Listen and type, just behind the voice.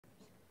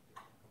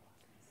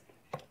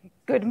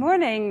Good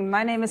morning.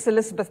 My name is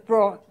Elizabeth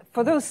Braw.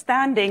 For those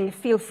standing,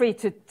 feel free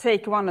to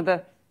take one of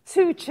the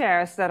 2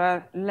 chairs that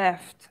are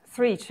left,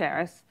 3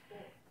 chairs,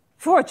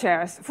 4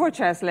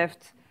 chairs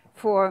left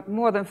for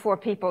more than 4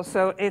 people,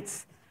 so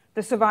it's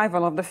the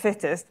survival of the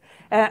fittest.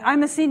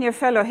 I'm a senior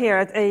fellow here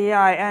at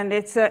AEI, and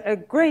it's a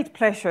great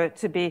pleasure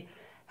to be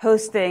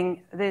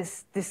hosting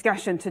this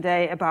discussion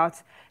today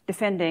about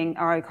defending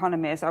our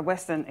economies, our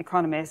Western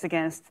economies,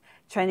 against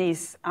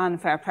Chinese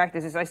unfair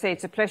practices. I say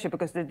it's a pleasure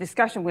because the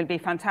discussion will be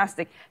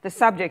fantastic. The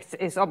subject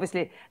is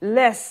obviously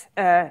less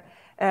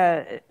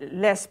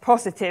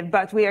positive,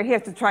 but we are here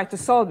to try to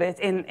solve it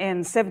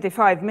in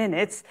 75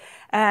 minutes.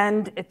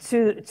 And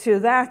to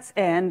that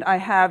end, I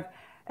have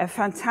a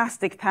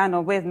fantastic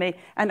panel with me.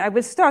 And I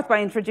will start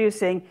by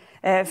introducing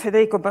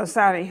Federico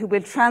Balsari, who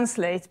will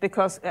translate,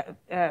 because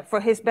for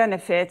his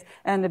benefit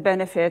and the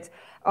benefit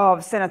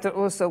of Senator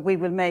Urso, we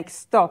will make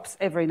stops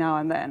every now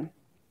and then.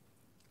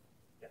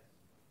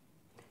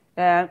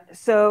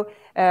 So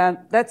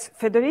that's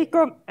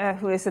Federico,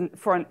 who is a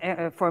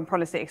foreign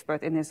policy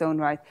expert in his own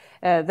right.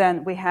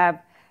 Then we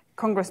have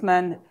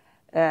Congressman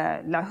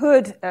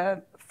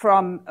LaHood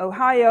from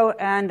Ohio,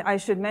 and I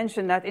should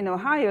mention that in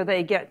Ohio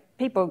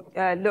people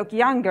look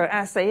younger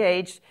as they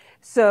age.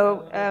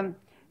 So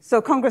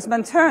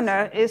Congressman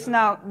Turner is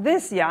now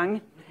this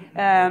young.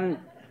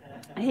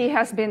 He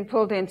has been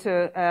pulled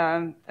into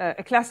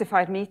a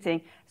classified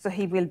meeting, so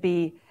he will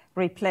be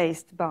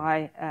replaced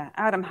by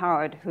Adam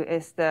Howard, who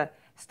is the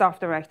staff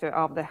director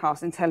of the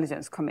House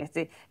Intelligence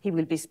Committee. He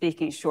will be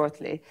speaking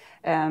shortly.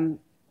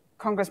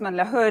 Congressman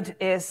LaHood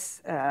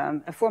is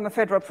a former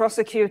federal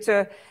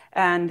prosecutor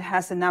and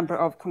has a number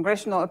of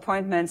congressional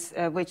appointments,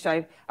 which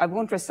I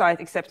won't recite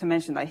except to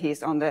mention that he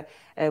is on the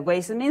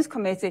Ways and Means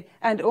Committee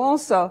and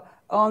also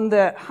on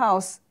the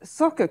House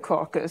Soccer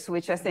Caucus,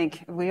 which I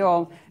think we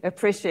all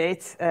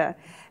appreciate.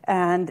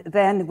 And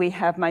then we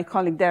have my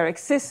colleague Derek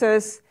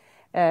Scissors,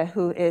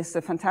 who is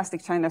a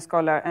fantastic China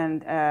scholar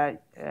and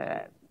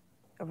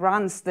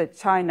runs the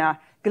China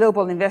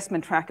Global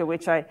Investment Tracker,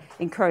 which I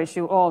encourage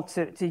you all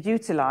to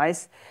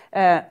utilize.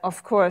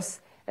 Of course,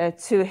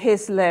 to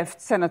his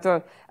left,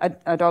 Senator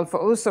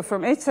Adolfo Urso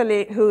from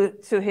Italy, who,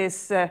 to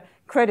his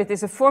credit,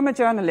 is a former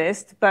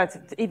journalist, but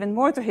even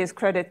more to his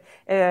credit,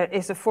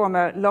 is a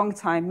former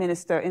long-time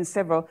minister in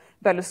several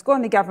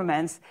Berlusconi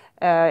governments.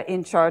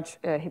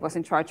 He was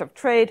in charge of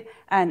trade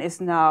and is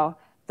now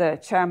the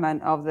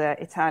chairman of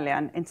the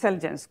Italian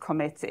Intelligence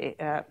Committee,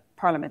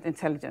 Parliament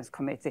Intelligence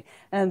Committee.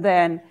 And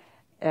then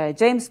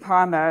James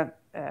Palmer,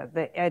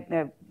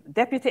 the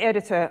deputy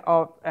editor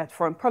at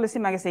Foreign Policy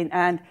magazine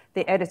and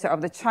the editor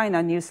of the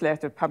China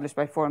newsletter published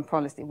by Foreign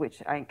Policy,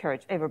 which I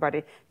encourage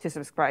everybody to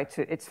subscribe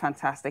to. It's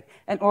fantastic.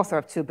 And author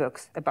of 2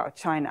 books about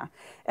China.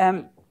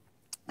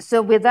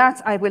 So with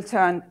that, I will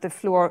turn the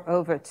floor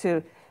over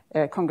to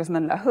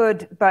Congressman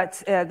LaHood.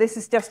 But this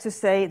is just to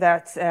say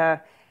that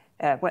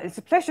well, it's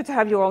a pleasure to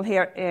have you all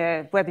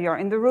here, whether you're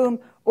in the room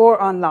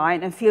or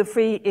online. And feel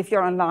free, if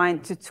you're online,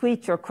 to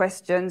tweet your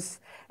questions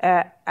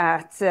at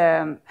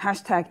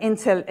hashtag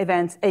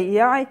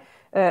IntelEventAEI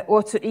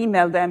or to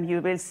email them. You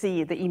will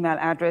see the email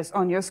address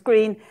on your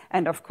screen.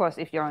 And of course,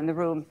 if you're in the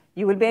room,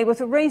 you will be able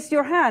to raise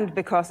your hand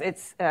because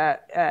it's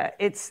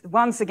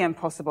once again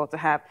possible to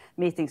have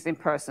meetings in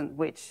person,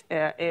 which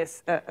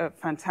is a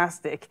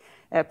fantastic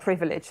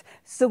privilege.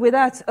 So with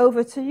that,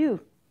 over to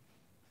you.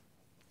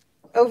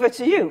 Over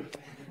to you.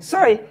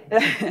 Sorry.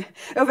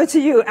 Over to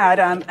you,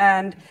 Adam,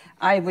 and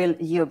I will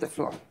yield the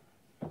floor.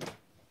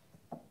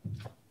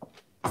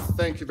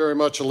 Thank you very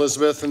much,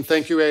 Elizabeth, and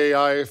thank you,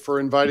 AEI, for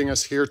inviting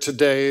us here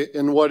today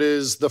in what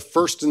is the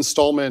first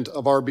installment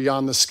of our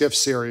Beyond the Skiff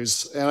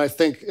series. And I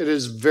think it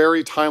is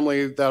very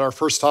timely that our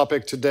first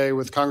topic today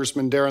with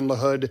Congressman Darren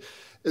LaHood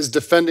is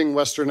defending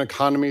Western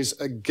economies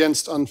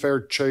against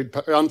unfair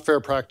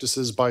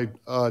practices by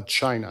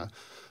China.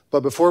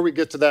 But before we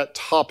get to that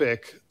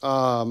topic,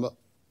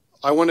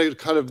 I want to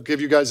kind of give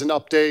you guys an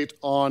update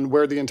on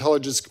where the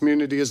intelligence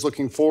community is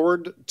looking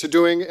forward to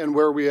doing and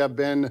where we have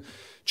been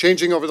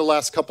changing over the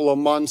last couple of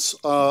months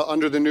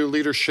under the new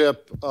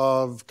leadership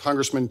of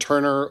Congressman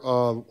Turner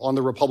on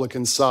the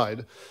Republican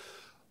side.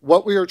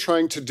 What we are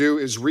trying to do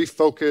is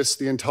refocus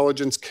the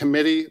Intelligence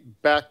Committee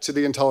back to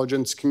the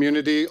intelligence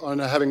community on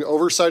having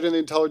oversight in the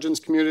intelligence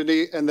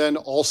community, and then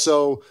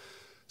also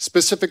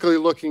specifically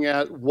looking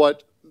at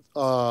what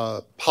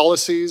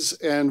policies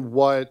and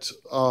what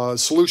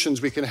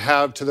solutions we can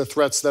have to the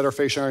threats that are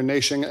facing our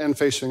nation and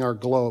facing our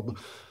globe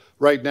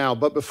right now.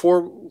 But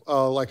before,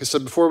 like I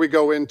said, before we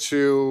go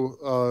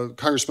into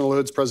Congressman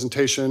LaHood's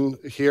presentation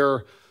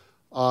here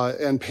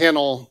and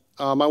panel,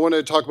 I wanted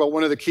to talk about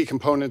one of the key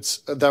components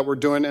that we're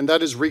doing, and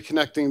that is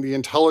reconnecting the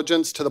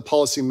intelligence to the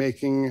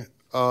policymaking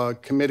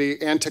committee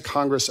and to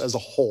Congress as a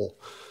whole.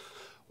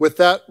 With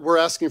that, we're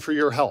asking for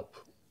your help.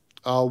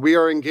 We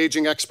are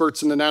engaging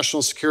experts in the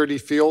national security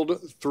field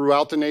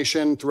throughout the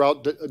nation,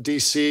 throughout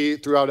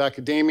DC, throughout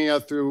academia,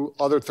 through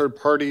other third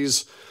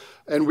parties,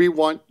 and we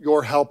want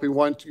your help. We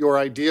want your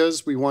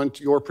ideas. We want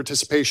your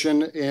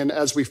participation in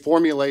as we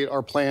formulate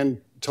our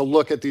plan to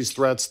look at these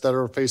threats that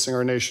are facing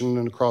our nation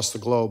and across the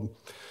globe.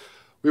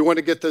 We want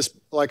to get this,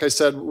 like I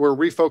said, we're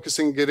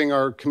refocusing, getting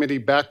our committee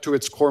back to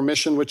its core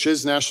mission, which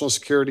is national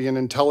security and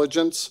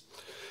intelligence.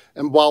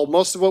 And while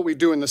most of what we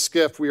do in the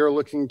SCIF, we are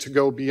looking to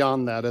go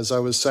beyond that, as I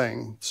was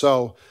saying.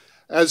 So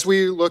as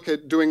we look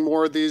at doing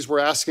more of these, we're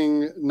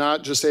asking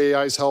not just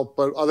AEI's help,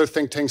 but other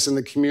think tanks in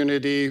the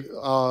community.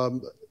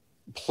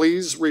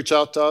 Please reach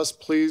out to us.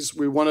 Please,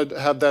 we want to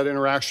have that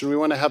interaction. We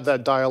want to have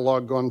that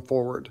dialogue going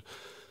forward.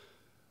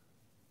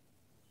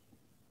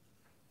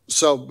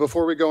 So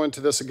before we go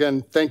into this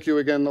again, thank you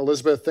again,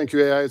 Elizabeth. Thank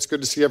you, AI. It's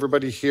good to see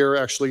everybody here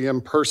actually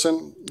in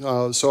person.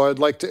 So I'd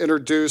like to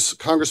introduce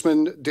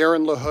Congressman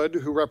Darren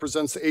LaHood, who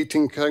represents the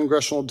 18th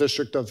Congressional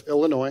District of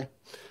Illinois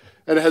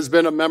and has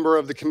been a member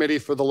of the committee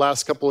for the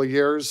last couple of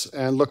years,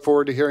 and look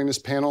forward to hearing this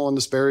panel on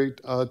this very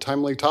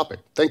timely topic.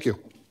 Thank you.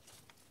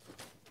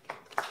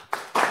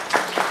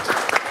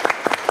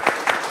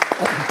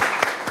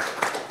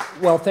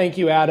 Well, thank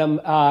you, Adam.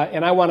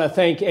 And I want to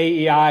thank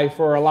AEI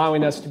for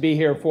allowing us to be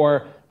here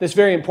for this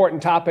very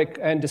important topic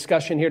and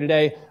discussion here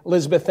today.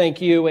 Elizabeth,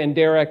 thank you, and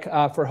Derek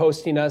for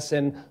hosting us,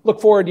 and look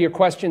forward to your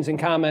questions and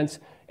comments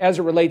as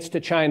it relates to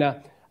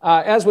China.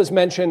 As was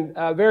mentioned,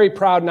 very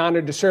proud and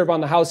honored to serve on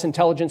the House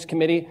Intelligence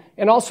Committee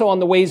and also on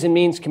the Ways and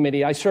Means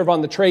Committee. I serve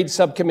on the Trade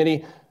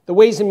Subcommittee. The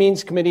Ways and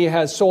Means Committee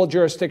has sole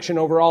jurisdiction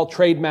over all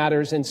trade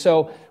matters. And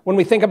so when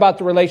we think about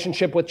the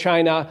relationship with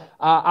China,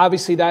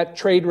 obviously that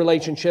trade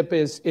relationship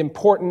is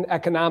important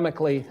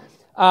economically.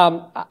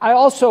 I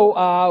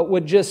also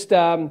would just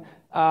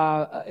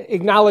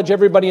acknowledge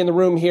everybody in the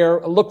room here.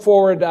 Look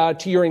forward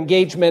to your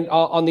engagement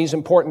on these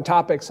important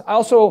topics. I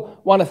also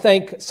want to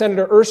thank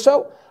Senator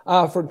Urso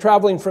for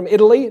traveling from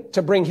Italy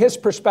to bring his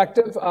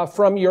perspective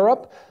from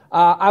Europe.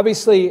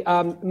 Obviously,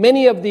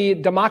 many of the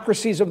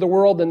democracies of the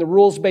world and the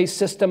rules-based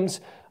systems,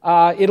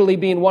 Italy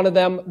being one of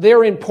them,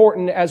 they're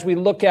important as we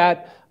look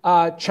at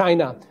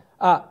China.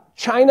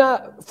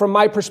 China, from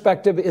my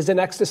perspective, is an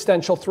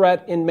existential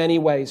threat in many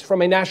ways,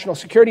 from a national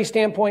security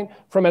standpoint,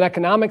 from an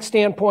economic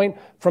standpoint,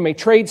 from a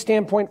trade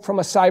standpoint, from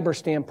a cyber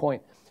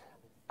standpoint.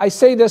 I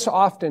say this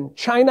often,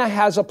 China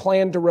has a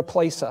plan to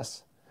replace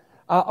us.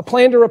 A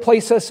plan to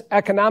replace us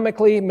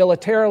economically,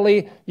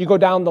 militarily, you go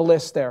down the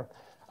list there.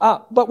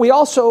 But we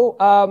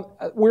also,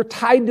 we're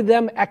tied to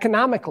them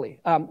economically.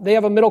 They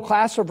have a middle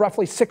class of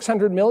roughly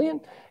 600 million.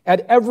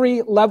 At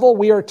every level,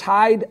 we are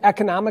tied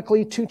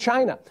economically to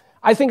China.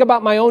 I think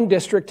about my own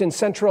district in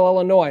central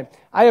Illinois.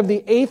 I have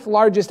the 8th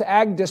largest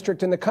ag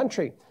district in the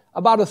country.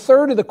 About a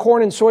third of the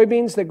corn and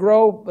soybeans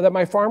that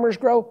my farmers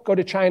grow go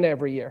to China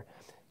every year.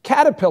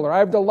 Caterpillar, I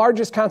have the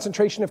largest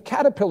concentration of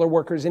Caterpillar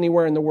workers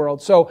anywhere in the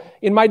world. So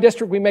in my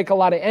district, we make a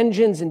lot of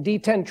engines and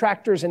D10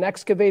 tractors and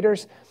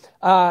excavators.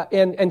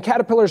 And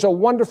Caterpillar is a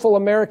wonderful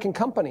American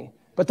company,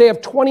 but they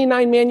have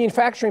 29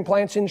 manufacturing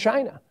plants in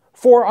China,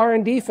 4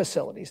 R&D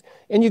facilities.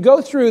 And you go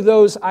through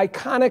those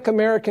iconic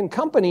American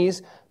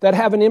companies that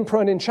have an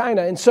imprint in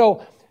China. And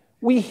so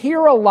we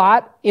hear a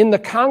lot in the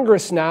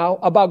Congress now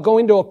about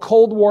going to a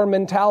Cold War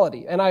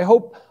mentality. And I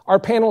hope our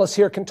panelists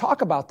here can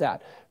talk about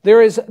that.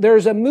 There is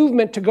a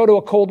movement to go to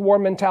a Cold War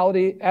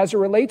mentality as it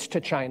relates to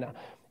China.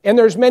 And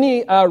there's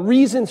many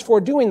reasons for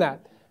doing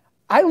that.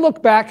 I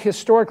look back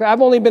historically,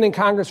 I've only been in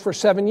Congress for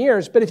 7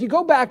 years, but if you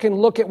go back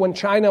and look at when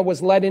China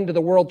was led into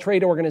the World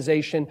Trade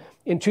Organization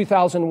in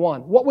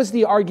 2001, what was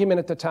the argument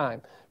at the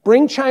time?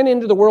 Bring China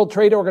into the World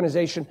Trade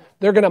Organization,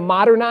 they're going to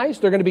modernize,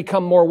 they're going to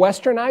become more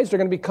westernized, they're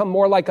going to become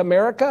more like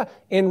America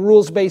in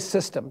rules-based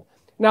system.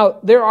 Now,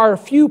 there are a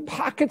few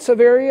pockets of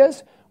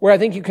areas where I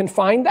think you can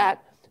find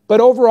that, but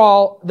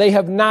overall, they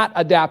have not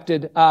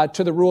adapted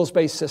to the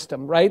rules-based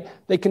system, right?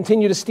 They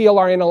continue to steal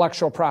our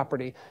intellectual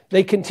property.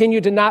 They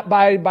continue to not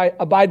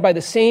abide by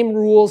the same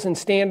rules and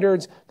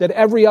standards that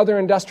every other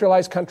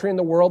industrialized country in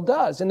the world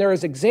does. And there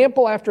is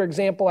example after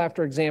example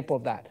after example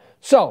of that.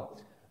 So,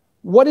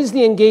 what is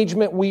the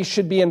engagement we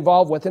should be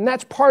involved with? And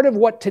that's part of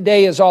what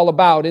today is all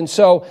about. And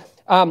so,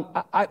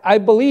 I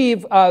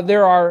believe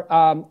there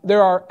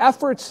are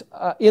efforts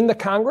in the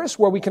Congress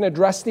where we can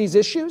address these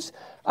issues.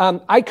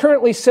 I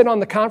currently sit on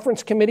the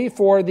conference committee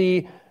for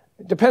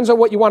depends on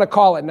what you want to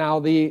call it now,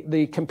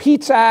 the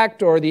Competes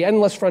Act or the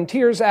Endless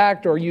Frontiers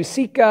Act or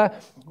USICA,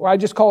 or I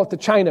just call it the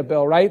China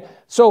Bill, right?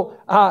 So,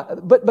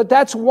 but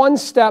that's one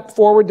step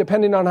forward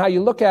depending on how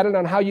you look at it,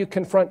 on how you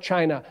confront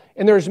China.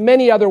 And there's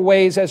many other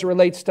ways as it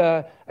relates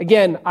to,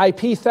 again,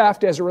 IP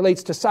theft, as it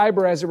relates to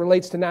cyber, as it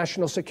relates to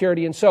national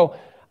security. And so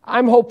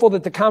I'm hopeful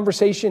that the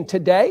conversation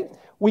today,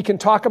 we can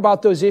talk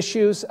about those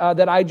issues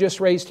that I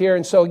just raised here.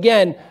 And so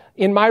again,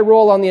 in my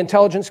role on the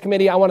Intelligence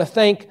Committee, I want to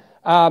thank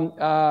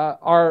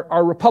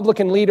our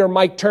Republican leader,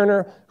 Mike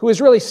Turner, who has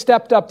really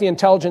stepped up the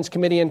Intelligence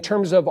Committee in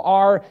terms of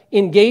our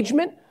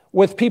engagement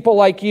with people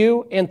like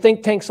you and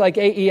think tanks like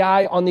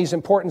AEI on these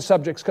important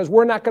subjects, because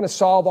we're not going to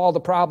solve all the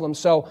problems.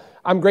 So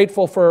I'm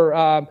grateful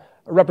for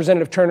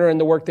Representative Turner and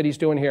the work that he's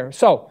doing here.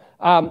 So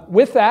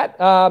with that,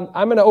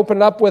 I'm going to open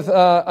it up with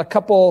a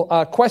couple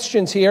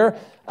questions here.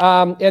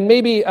 And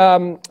maybe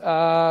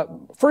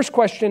first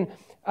question,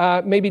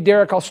 maybe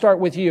Derek, I'll start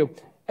with you.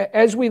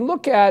 as we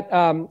look at,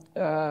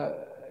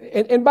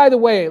 and by the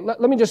way,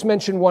 let me just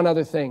mention one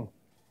other thing.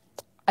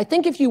 I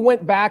think if you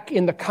went back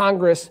in the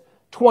Congress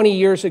 20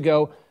 years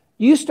ago,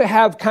 you used to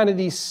have kind of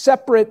these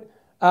separate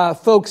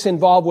folks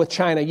involved with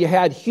China. You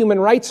had human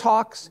rights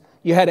hawks,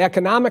 you had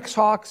economics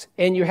hawks,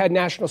 and you had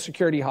national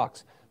security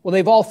hawks. Well,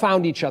 they've all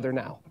found each other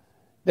now.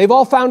 They've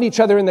all found each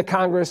other in the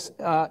Congress,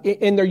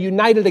 and they're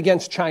united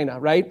against China,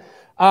 right?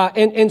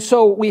 And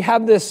so we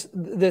have this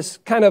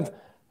kind of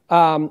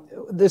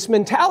this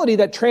mentality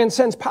that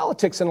transcends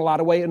politics in a lot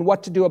of ways and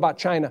what to do about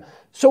China.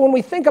 So when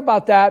we think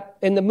about that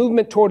and the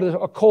movement toward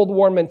a Cold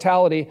War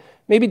mentality,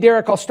 maybe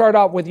Derek, I'll start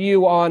out with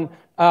you on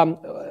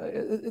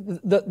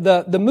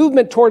the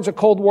movement towards a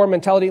Cold War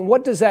mentality, and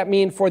what does that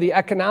mean for the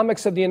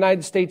economics of the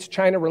United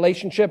States-China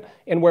relationship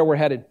and where we're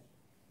headed?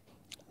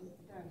 Just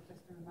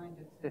a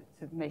reminder to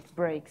make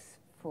breaks.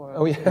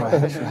 Oh, yeah.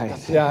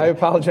 Right. Yeah, I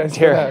apologize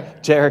for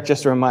that. Derek,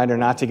 just a reminder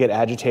not to get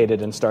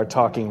agitated and start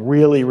talking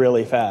really,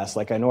 really fast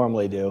like I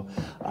normally do.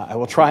 I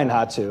will try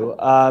not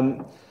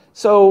to.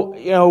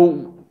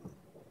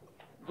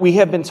 We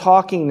have been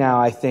talking now,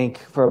 I think,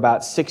 for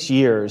about 6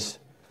 years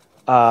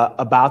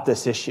about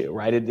this issue,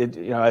 right?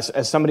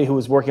 As somebody who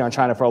was working on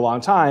China for a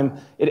long time,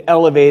 it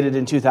elevated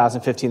in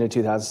 2015 and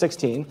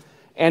 2016.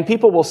 And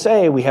people will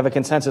say we have a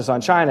consensus on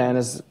China, and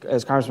as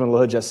Congressman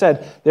LaHood just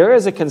said, there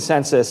is a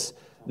consensus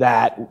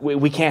that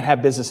we can't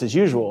have business as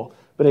usual.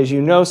 But as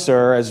you know,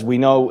 sir, as we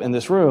know in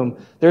this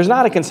room, there's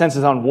not a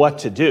consensus on what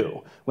to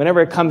do. Whenever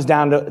it comes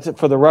down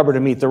for the rubber to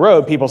meet the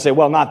road, people say,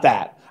 well, not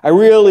that. I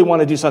really want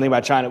to do something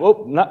about China.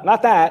 Well,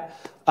 not that.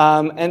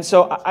 And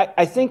so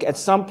I think at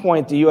some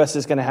point the U.S.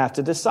 is going to have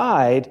to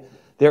decide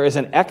there is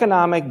an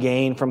economic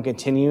gain from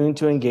continuing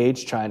to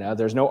engage China.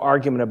 There's no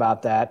argument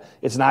about that.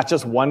 It's not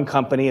just one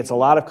company. It's a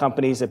lot of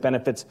companies. It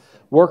benefits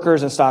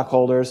workers and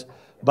stockholders.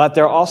 But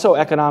there are also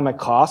economic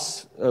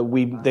costs.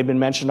 They've been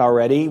mentioned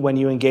already. When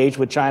you engage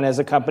with China as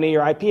a company,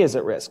 your IP is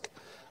at risk.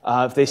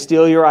 If they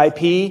steal your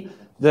IP,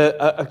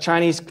 a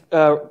Chinese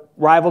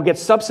rival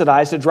gets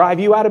subsidized to drive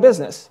you out of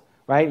business,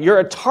 right? You're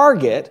a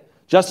target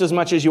just as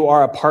much as you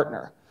are a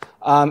partner.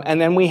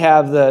 And then we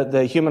have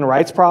the human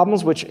rights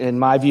problems, which in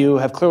my view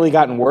have clearly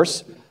gotten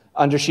worse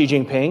under Xi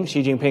Jinping.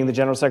 Xi Jinping, the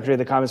General Secretary of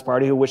the Communist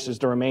Party, who wishes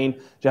to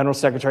remain General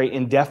Secretary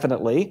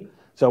indefinitely.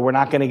 So we're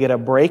not going to get a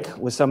break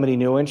with somebody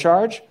new in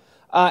charge.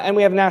 And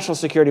we have a national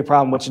security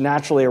problem, which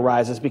naturally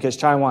arises because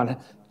China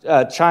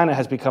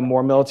has become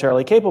more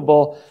militarily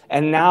capable,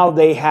 and now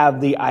they have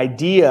the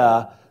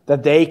idea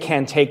that they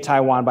can take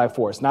Taiwan by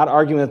force. Not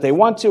arguing that they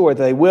want to or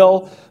they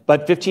will,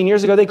 but 15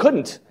 years ago they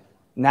couldn't.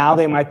 Now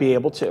they might be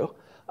able to.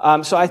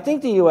 So I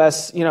think the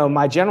U.S.,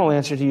 my general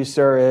answer to you,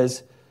 sir,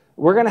 is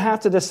we're going to have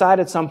to decide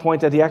at some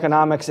point that the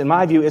economics, in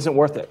my view, isn't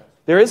worth it.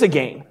 There is a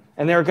gain,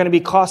 and there are going to be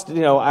costs.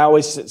 I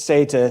always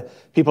say to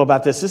people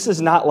about this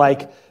is not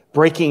like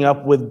breaking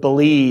up with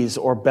Belize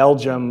or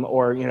Belgium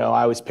or,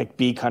 I always pick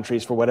B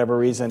countries for whatever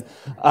reason.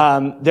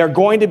 There are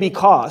going to be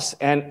costs,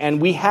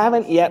 and we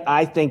haven't yet,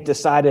 I think,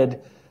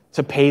 decided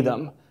to pay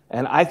them.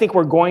 And I think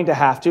we're going to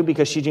have to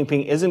because Xi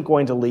Jinping isn't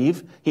going to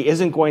leave. He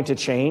isn't going to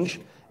change.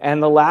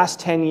 And the last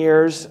 10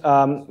 years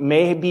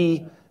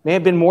may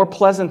have been more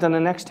pleasant than the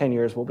next 10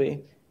 years will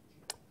be.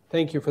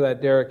 Thank you for that,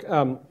 Derek.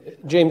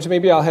 James,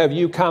 maybe I'll have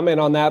you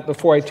comment on that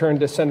before I turn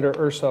to Senator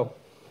Urso.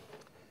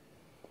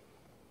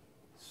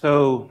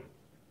 So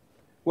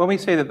when we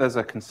say that there's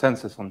a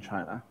consensus on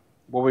China,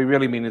 what we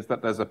really mean is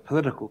that there's a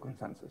political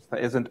consensus. There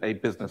isn't a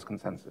business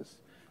consensus.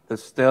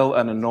 There's still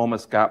an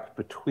enormous gap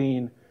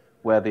between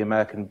where the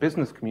American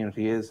business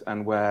community is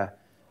and where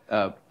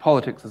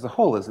politics as a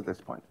whole is at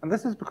this point. And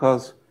this is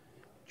because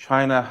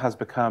China has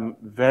become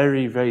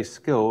very, very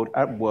skilled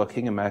at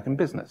working American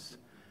business.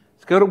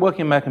 Skilled at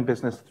working American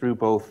business through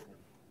both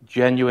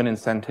genuine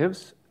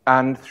incentives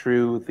and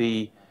through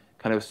the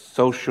kind of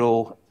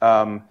social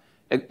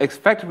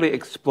effectively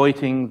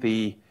exploiting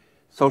the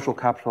social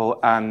capital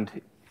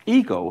and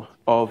ego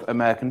of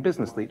American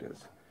business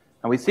leaders.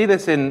 And we see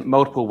this in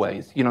multiple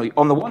ways.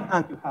 On the one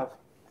hand, you have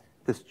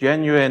this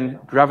genuine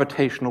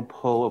gravitational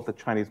pull of the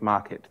Chinese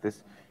market,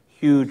 this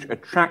huge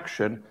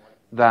attraction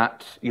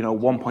that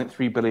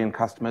 1.3 billion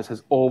customers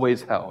has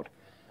always held,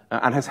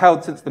 and has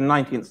held since the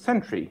 19th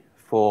century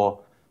for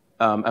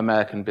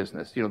American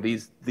business.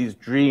 These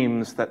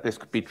dreams that this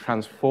could be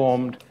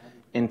transformed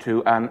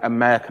into an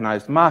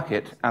Americanized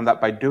market, and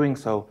that by doing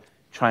so,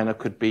 China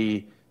could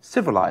be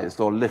civilized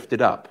or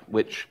lifted up,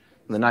 which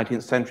in the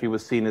 19th century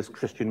was seen as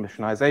Christian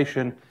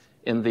missionization.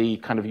 In the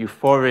kind of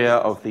euphoria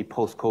of the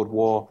post-Cold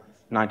War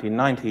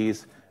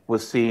 1990s,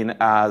 was seen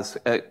as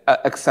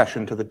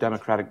accession to the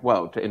democratic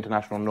world, to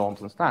international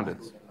norms and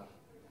standards.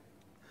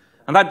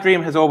 And that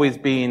dream has always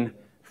been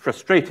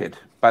frustrated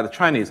by the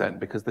Chinese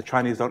end, because the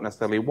Chinese don't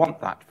necessarily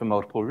want that for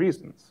multiple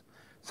reasons,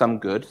 some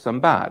good,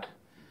 some bad.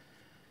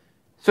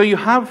 So you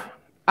have,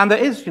 and there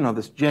is,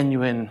 this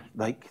genuine,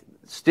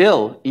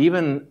 still,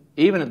 even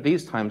at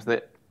these times,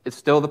 that it's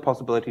still the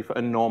possibility for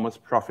enormous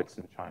profits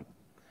in China.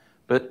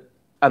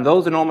 And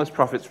those enormous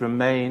profits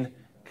remain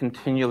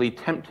continually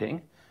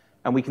tempting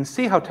And we can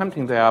see how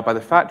tempting they are by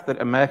the fact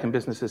that American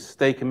businesses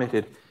stay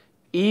committed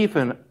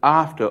even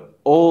after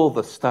all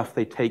the stuff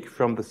they take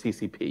from the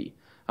CCP.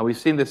 And we've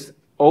seen this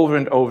over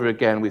and over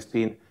again. We've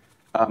seen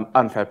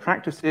unfair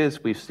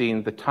practices. We've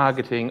seen the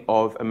targeting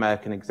of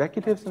American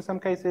executives in some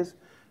cases.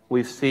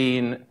 We've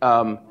seen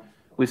an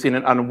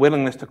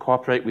unwillingness to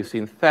cooperate. We've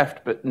seen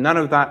theft. But none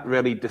of that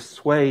really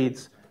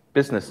dissuades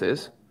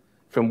businesses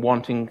from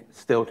wanting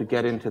still to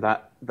get into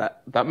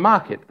that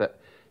market,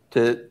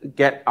 to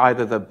get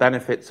either the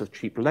benefits of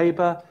cheap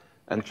labor,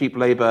 and cheap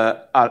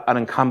labor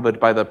unencumbered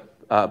by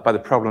the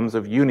problems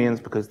of unions,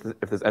 because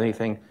if there's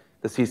anything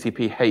the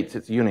CCP hates,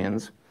 it's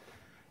unions,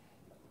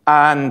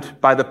 and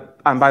by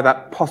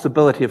that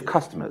possibility of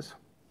customers.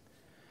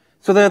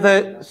 So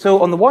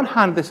on the one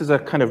hand, this is a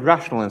kind of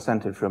rational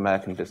incentive for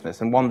American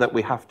business, and one that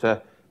we have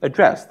to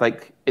address.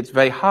 Like, it's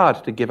very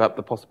hard to give up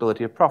the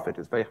possibility of profit.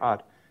 It's very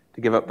hard to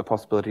give up the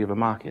possibility of a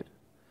market.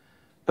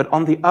 But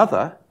on the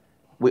other,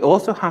 we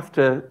also have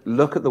to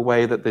look at the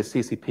way that the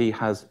CCP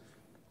has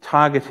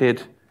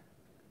targeted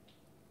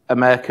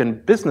American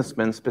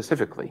businessmen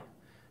specifically.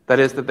 That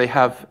is, that they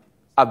have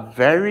a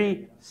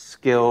very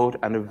skilled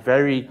and a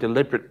very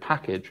deliberate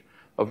package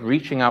of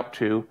reaching out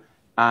to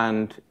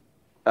and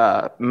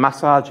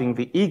massaging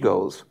the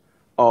egos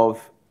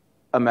of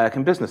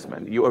American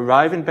businessmen. You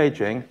arrive in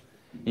Beijing,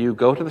 you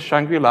go to the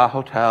Shangri-La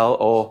Hotel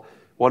or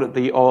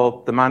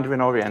the Mandarin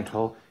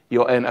Oriental,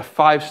 you're in a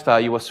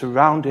 5-star, you are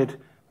surrounded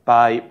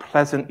by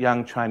pleasant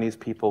young Chinese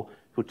people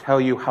who tell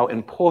you how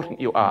important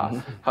you are,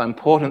 how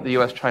important the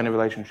US-China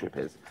relationship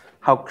is,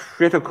 how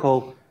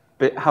critical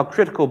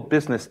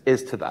business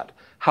is to that,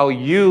 how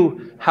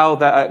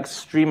there are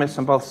extremists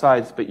on both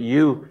sides, but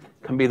you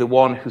can be the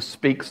one who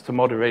speaks to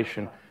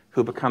moderation,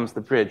 who becomes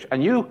the bridge.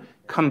 And you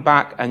come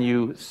back and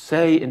you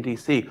say in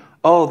DC,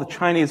 oh, the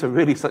Chinese are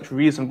really such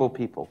reasonable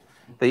people.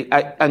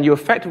 And you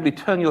effectively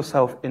turn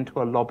yourself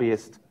into a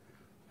lobbyist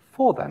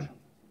for them.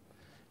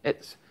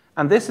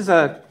 And this is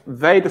a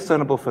very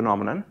discernible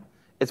phenomenon.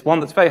 It's one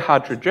that's very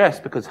hard to address,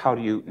 because how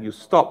do you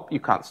stop? You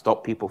can't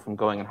stop people from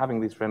going and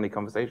having these friendly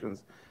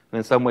conversations. And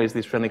in some ways,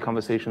 these friendly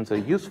conversations are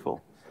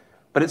useful.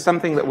 But it's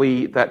something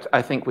that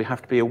I think we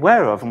have to be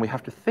aware of, and we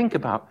have to think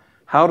about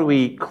how do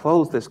we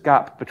close this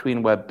gap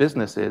between where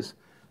business is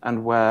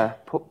and where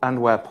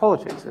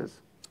politics is.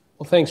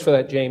 Well, thanks for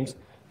that, James.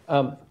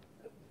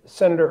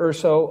 Senator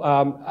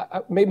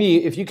Urso,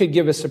 maybe if you could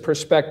give us a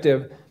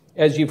perspective,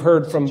 as you've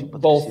heard from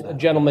both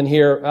gentlemen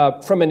here,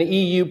 from an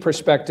EU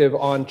perspective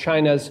on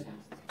China's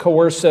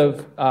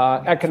coercive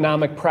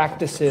economic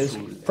practices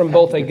from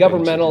both a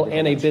governmental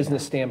and a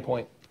business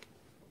standpoint.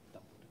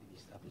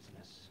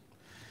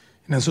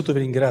 Innanzitutto vi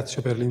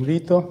ringrazio per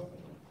l'invito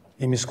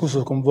e mi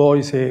scuso con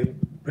voi se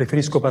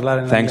preferisco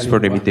parlare nella mia lingua. Thanks for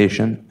the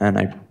invitation, and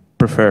I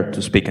prefer to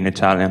speak in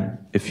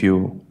Italian, if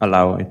you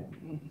allow it.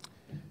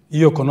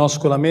 Io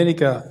conosco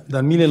l'America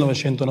dal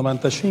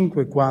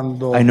 1995,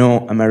 quando I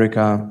know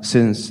America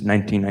since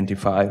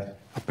 1995.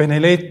 Appena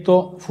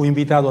eletto, fui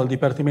invitato dal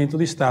Dipartimento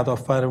di Stato a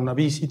fare una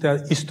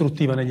visita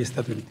istruttiva negli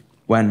Stati Uniti.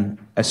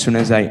 As soon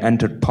as I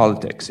entered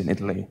politics in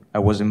Italy, I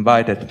was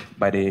invited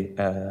by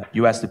the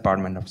US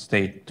Department of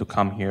State to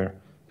come here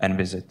and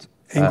visit.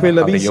 E in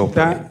quella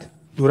visita,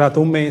 durata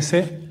un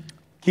mese,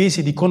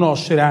 chiesi di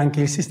conoscere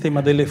anche il sistema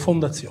delle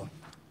fondazioni.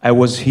 I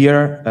was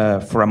here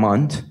for a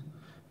month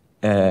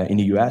in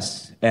the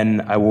US,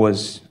 and I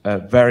was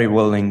very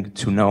willing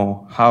to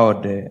know how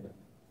the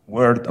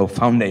world of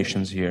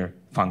foundations here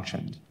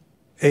functioned.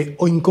 E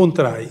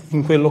incontrai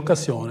in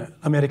quell'occasione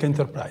l'American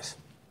Enterprise.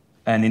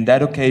 And in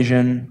that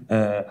occasion,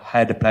 I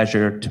had the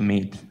pleasure to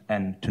meet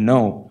and to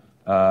know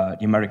the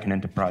American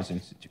Enterprise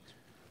Institute.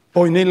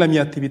 Poi nella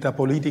mia attività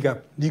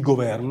politica di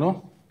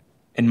governo,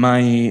 in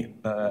my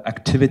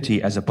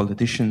activity as a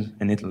politician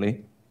in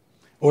Italy,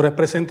 ho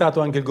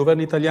rappresentato anche il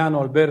governo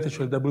italiano al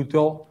vertice del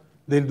WTO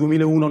del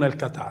 2001 nel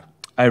Qatar.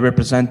 I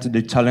represented the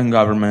Italian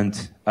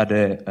government at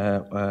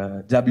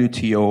a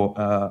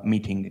WTO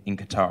meeting in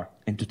Qatar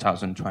in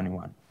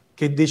 2021.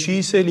 Che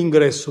decise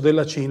l'ingresso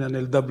della Cina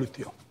nel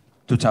WTO.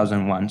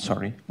 2001,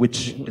 sorry,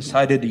 which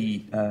decided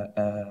the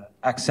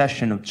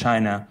accession of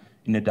China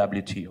in the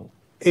WTO.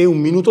 E un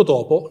minuto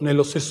dopo,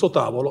 nello stesso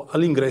tavolo,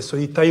 all'ingresso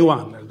di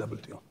Taiwan nel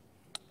WTO.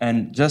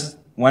 And just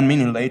 1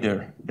 minute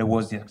later, there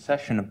was the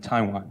accession of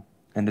Taiwan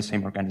in the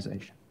same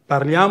organization.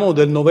 Parliamo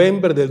del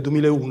novembre del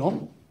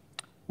 2001.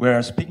 We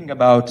are speaking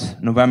about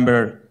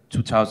November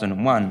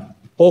 2001.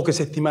 Poche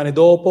settimane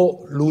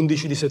dopo,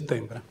 l'11 di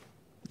settembre.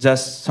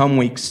 Just some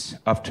weeks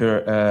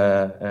after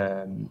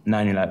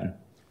 9/11.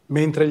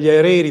 Mentre gli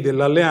aerei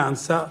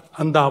dell'Alleanza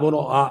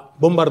andavano a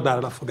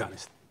bombardare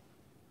l'Afghanistan.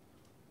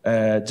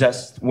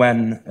 Just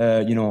when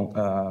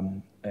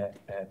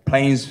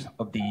planes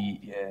of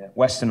the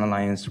Western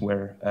Alliance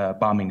were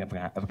bombing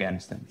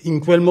Afghanistan. In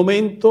quel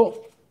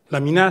momento la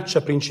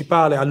minaccia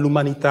principale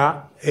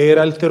all'umanità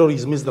era il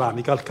terrorismo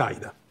islamico,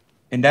 Al-Qaeda.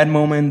 In that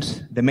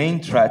moment, the main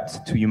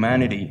threat to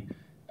humanity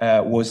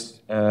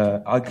was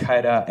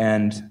Al-Qaeda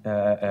and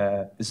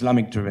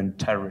Islamic-driven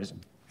terrorism.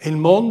 E il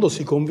mondo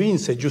si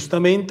convinse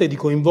giustamente di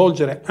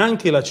coinvolgere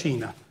anche la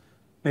Cina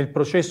nel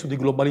processo di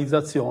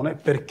globalizzazione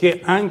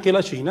perché anche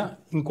la Cina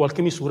in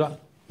qualche misura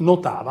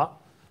notava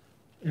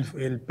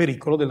il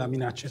pericolo della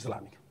minaccia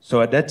islamica.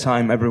 So at that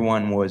time,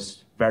 everyone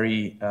was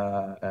very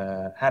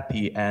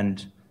happy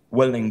and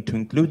willing to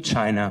include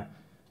China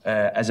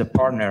as a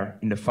partner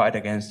in the fight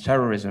against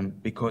terrorism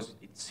because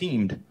it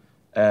seemed,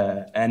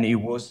 and it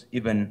was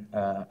even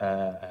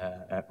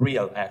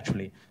real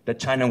actually, that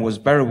China was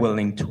very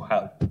willing to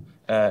help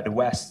the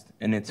West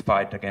in its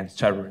fight against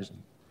terrorism.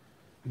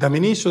 Da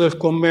ministro del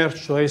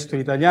commercio estero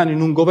italiano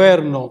in un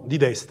governo di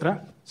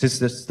destra, Since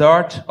the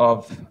start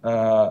of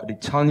the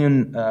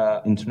Italian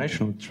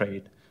international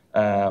trade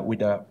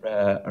with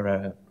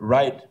a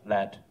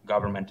right-led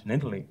government in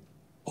Italy,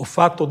 ho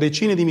fatto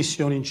decine di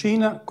missioni in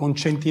Cina con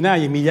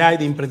centinaia e migliaia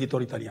di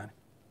imprenditori italiani.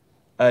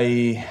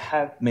 I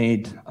have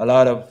made a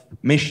lot of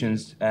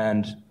missions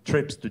and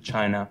trips to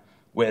China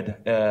with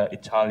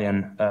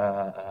Italian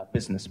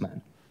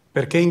businessmen.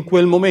 Perché in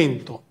quel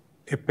momento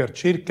e per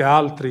circa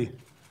altri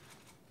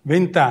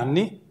 20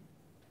 anni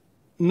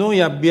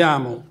noi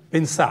abbiamo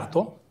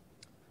pensato,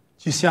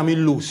 ci siamo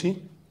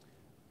illusi,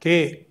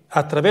 che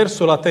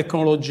attraverso la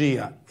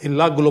tecnologia e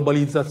la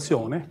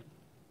globalizzazione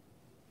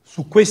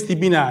su questi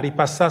binari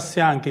passasse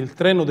anche il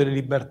treno delle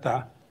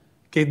libertà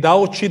che da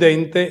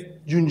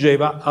Occidente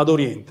giungeva ad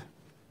Oriente.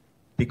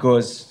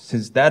 Because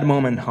since that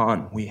moment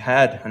on, we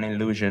had an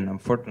illusion,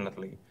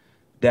 unfortunately,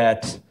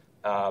 that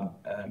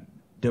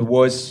there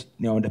was,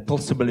 the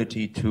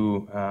possibility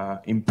to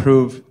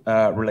improve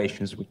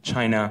relations with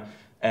China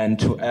and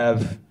to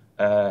have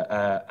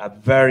a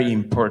very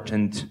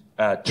important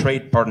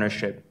trade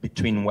partnership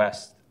between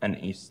West and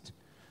East.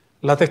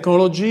 La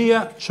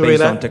tecnologia, cioè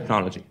Based on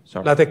technology,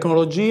 sorry. la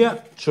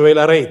tecnologia, cioè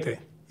la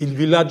rete, il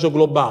villaggio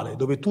globale,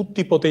 dove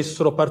tutti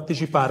potessero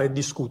partecipare e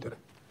discutere.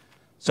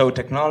 So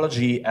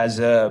technology as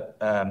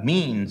a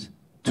means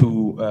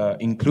to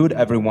include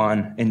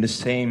everyone in the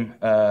same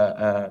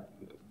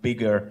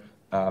bigger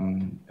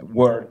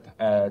world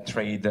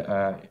trade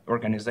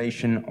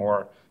organization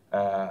or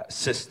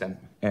system,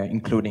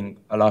 including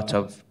a lot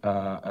of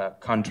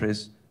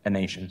countries and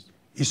nations.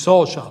 I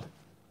social,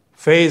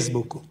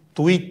 Facebook,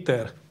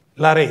 Twitter,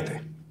 la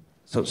rete.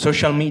 So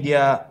social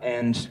media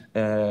and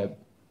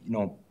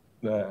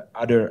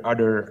other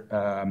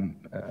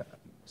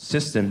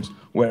systems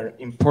were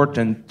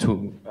important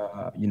to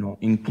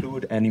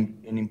include and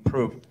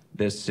improve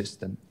this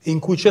system. In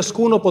cui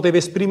ciascuno poteva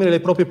esprimere le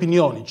proprie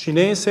opinioni,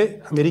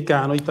 cinese,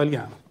 americano,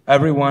 italiano.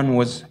 Everyone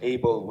was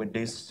able with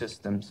these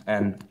systems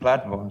and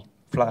platforms,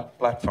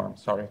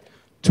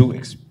 to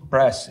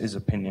express his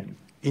opinion.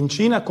 In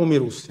Cina come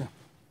in Russia.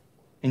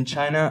 In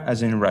China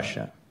as in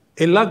Russia.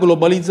 E la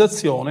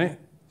globalizzazione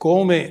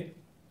come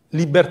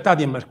libertà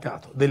di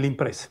mercato delle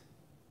imprese.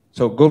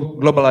 So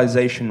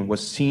globalization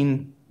was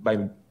seen by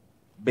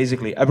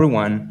basically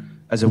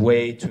everyone as a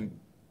way to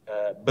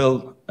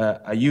build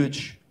a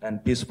huge and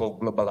peaceful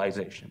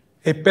globalization.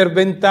 E per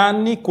 20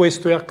 anni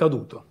questo è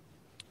accaduto.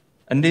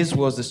 And this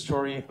was the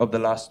story of the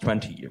last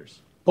 20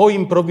 years. Poi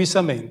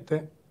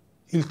improvvisamente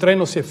il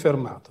treno si è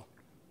fermato.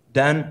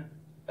 Then,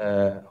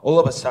 all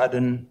of a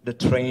sudden, the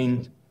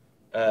train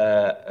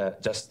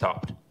just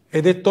stopped.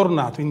 Ed è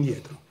tornato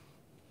indietro.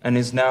 And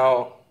is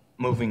now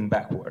moving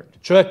backward.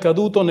 Cioè è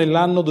accaduto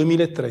nell'anno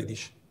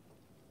 2013.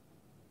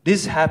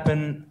 This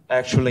happened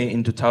actually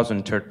in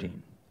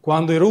 2013.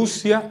 Quando in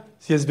Russia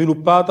si è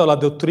sviluppata la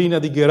dottrina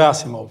di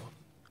Gerasimov.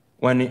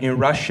 When in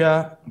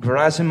Russia,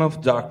 Gerasimov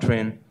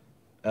doctrine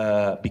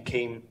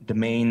became the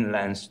main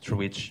lens through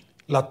which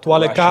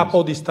l'attuale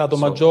capo di Stato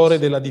Maggiore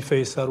della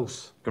Difesa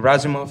russa.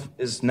 Gerasimov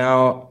is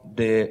now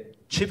the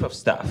chief of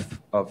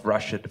staff of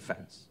Russia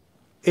Defense.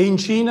 E in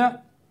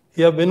Cina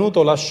è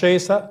avvenuto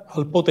l'ascesa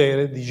al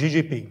potere di Xi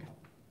Jinping.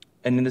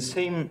 And in the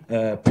same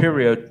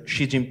period,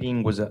 Xi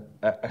Jinping was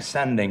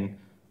ascending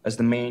as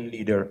the main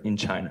leader in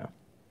China.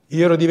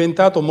 Io ero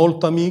diventato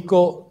molto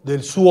amico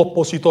del suo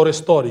oppositore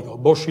storico,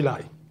 Bo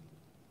Xilai.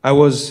 I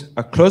was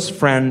a close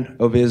friend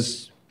of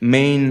his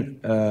main,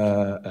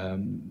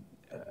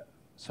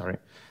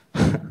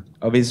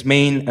 of his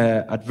main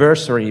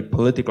adversary,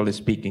 politically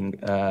speaking,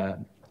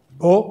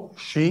 Bo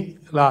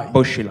Xilai.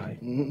 Bo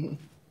Xilai.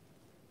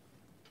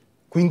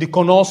 Quindi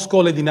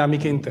conosco le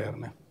dinamiche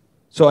interne.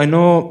 So I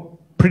know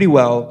pretty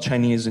well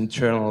Chinese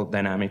internal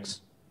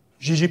dynamics.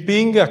 Xi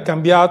Jinping ha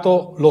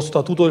cambiato lo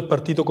statuto del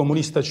Partito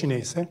Comunista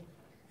Cinese,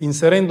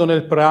 inserendo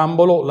nel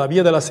preambolo la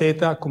via della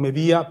seta come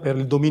via per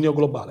il dominio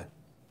globale.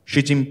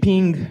 Xi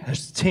Jinping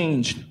has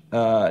changed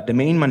the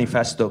main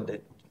manifesto of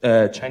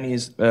the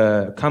Chinese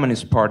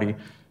Communist Party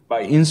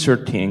by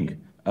inserting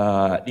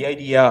the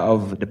idea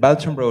of the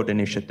Belt and Road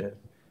Initiative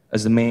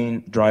as the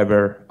main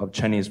driver of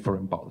Chinese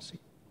foreign policy.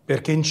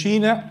 Perché in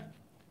Cina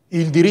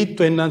il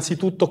diritto è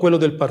innanzitutto quello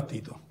del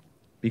partito.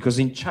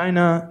 Because in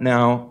China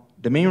now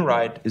the main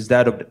right is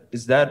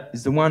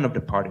the one of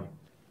the party.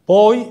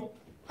 Poi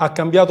ha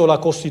cambiato la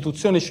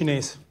Costituzione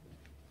cinese.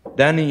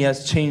 Then he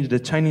has changed the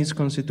Chinese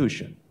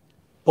constitution.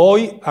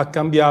 Poi ha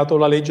cambiato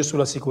la legge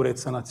sulla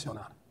sicurezza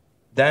nazionale.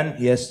 then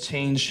he has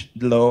changed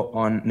the law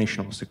on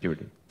national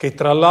security. Che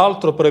tra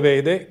l'altro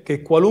prevede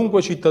che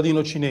qualunque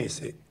cittadino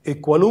cinese e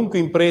qualunque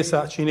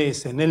impresa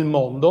cinese nel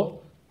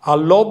mondo ha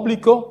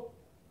l'obbligo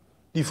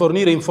di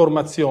fornire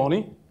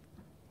informazioni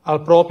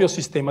al proprio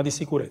sistema di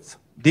sicurezza.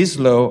 This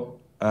law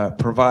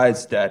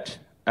provides that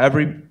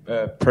every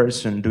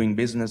person doing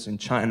business in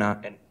China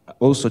and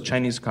also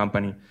Chinese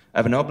company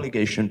have an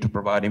obligation to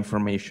provide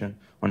information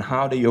on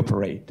how they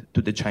operate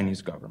to the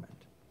Chinese government.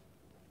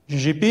 Xi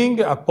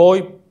Jinping ha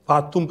poi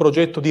fatto un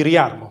progetto di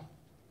riarmo.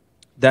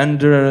 Then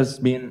there has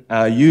been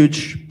a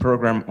huge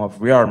program of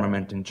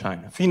rearmament in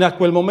China. Fino a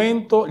quel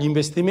momento gli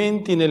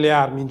investimenti nelle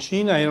armi in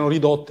Cina erano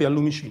ridotti al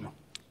lumicino.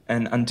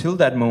 And until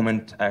that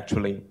moment,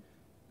 actually,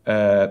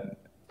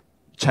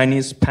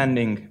 Chinese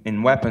spending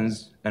in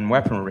weapons and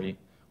weaponry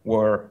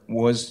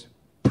was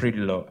pretty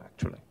low,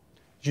 actually.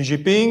 Xi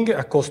Jinping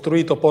ha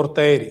costruito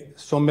portaerei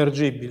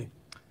sommergibili,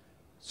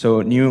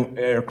 So new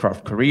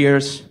aircraft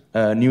carriers,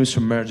 new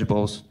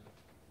submersibles,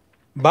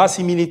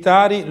 basi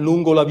militari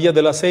lungo la via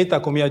della seta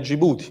come a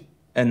Djibouti,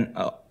 and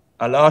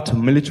a lot of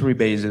military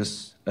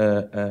bases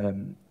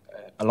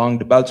along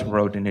the Belt and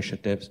Road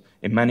initiatives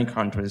in many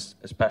countries,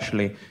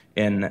 especially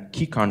in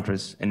key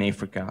countries in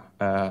Africa,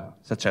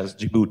 such as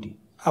Djibouti.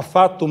 ha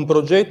fatto un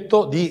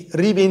progetto di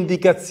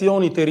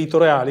rivendicazioni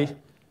territoriali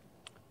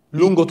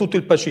lungo tutto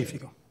il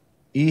Pacifico.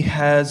 He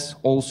has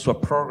also a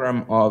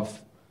program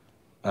of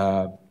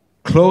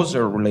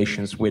closer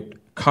relations with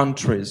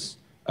countries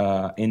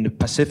in the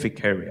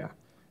Pacific area.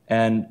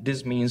 And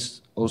this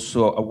means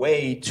also a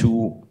way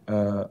to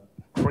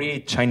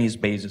create Chinese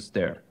bases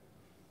there.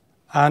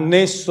 Ha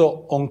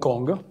annesso Hong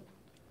Kong,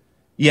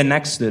 He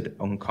annexed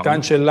Hong Kong,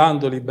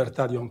 cancellando la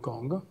libertà di Hong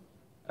Kong,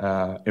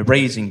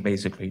 erasing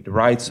basically the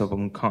rights of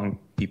Hong Kong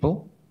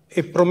people,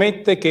 e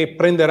promette che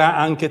prenderà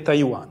anche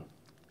Taiwan.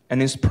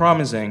 and is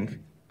promising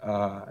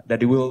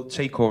that he will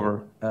take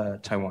over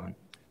Taiwan.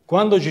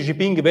 Quando Xi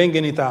Jinping venga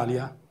in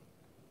Italia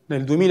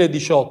nel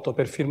 2018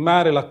 per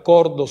firmare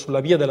l'accordo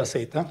sulla via della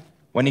seta,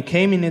 When he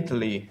came in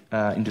Italy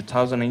in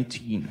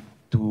 2018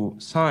 to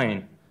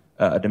sign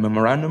the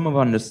Memorandum of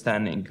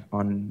Understanding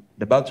on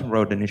the Belt and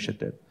Road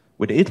Initiative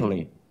with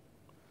Italy,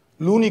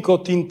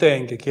 l'unico think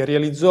tank che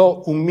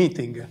realizzò un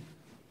meeting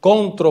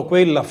contro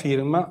quella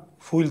firma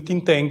fu il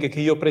think tank che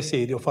io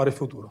presiedo, Fare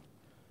Futuro.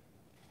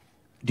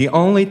 the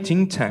only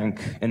think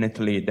tank in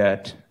Italy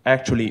that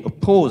actually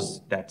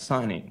opposed that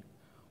signing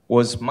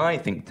was my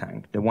think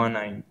tank, the one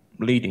I'm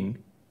leading.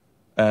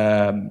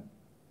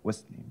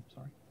 What's the name?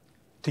 Sorry.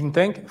 Think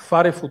tank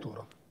Fare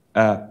Futuro.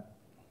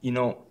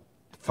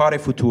 Fare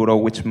Futuro,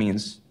 which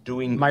means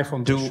doing My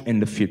foundation. do in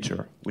the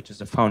future, which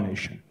is a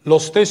foundation. Lo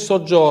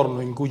stesso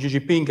giorno in cui Xi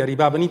Jinping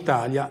arrivava in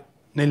Italia,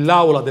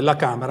 nell'aula della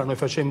Camera noi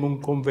facemmo un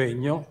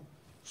convegno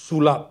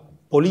sulla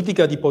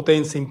politica di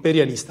potenza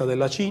imperialista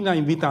della Cina,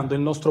 invitando il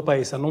nostro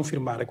paese a non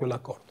firmare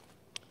quell'accordo.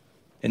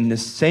 In the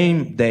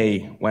same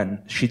day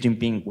when Xi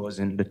Jinping was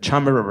in the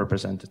Chamber of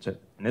Representatives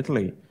in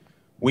Italy,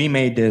 we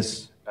made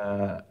this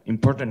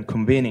important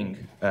convening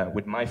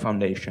with my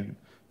foundation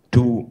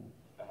to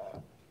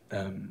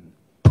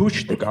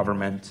push the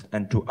government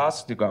and to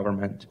ask the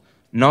government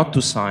not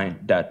to sign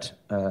that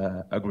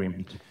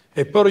agreement.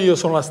 E poi io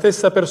sono la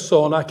stessa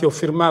persona che ho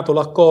firmato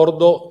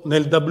l'accordo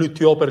nel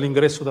WTO per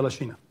l'ingresso della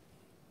Cina.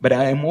 But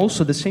I am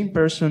also the same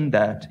person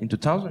that in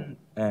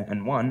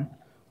 2001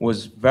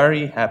 was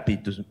very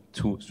happy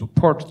to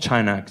support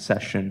China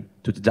accession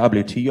to the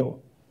WTO.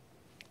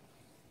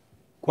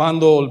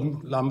 Quando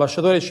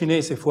l'ambasciatore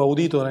cinese fu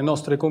audito dalle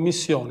nostre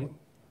commissioni,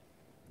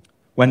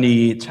 When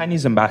the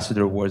Chinese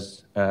ambassador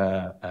was,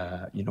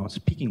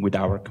 speaking with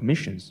our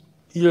commissions,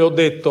 io gli ho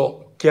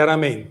detto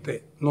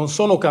chiaramente, non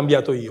sono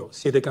cambiato io,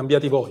 siete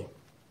cambiati voi.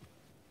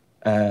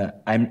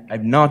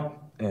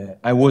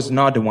 I was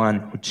not the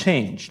one who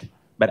changed,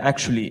 but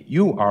actually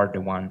you are the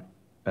one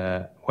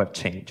who have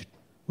changed.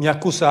 Mi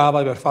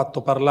accusava di aver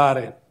fatto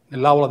parlare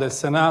nell'aula del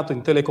Senato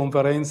in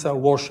teleconferenza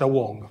Warsha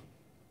Wong.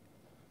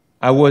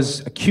 I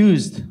was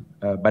accused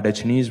by the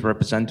Chinese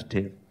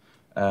representative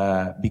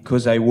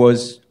because I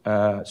was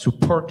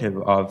supportive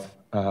of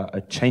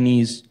a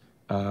Chinese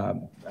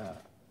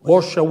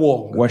Warsha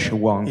Wong, Warsha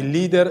Wong, il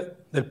leader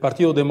del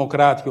Partito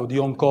Democratico di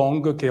Hong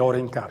Kong che è ora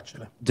in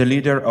carcere. the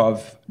leader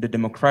of the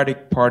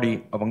Democratic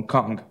Party of Hong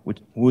Kong,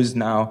 who is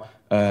now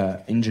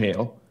in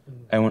jail.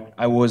 And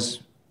I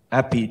was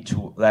happy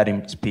to let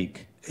him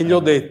speak. E gli ho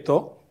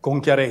detto con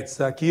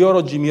chiarezza che io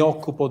oggi mi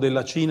occupo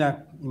della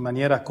Cina in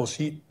maniera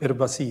così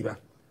pervasiva.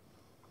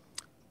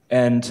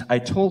 And I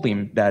told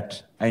him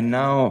that I'm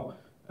now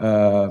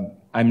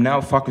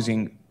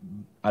focusing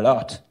a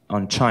lot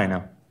on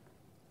China,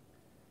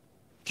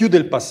 Più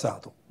del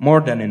passato,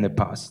 more than in the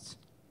past.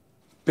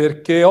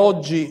 perché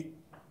oggi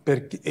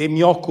e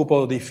mi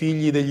occupo dei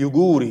figli degli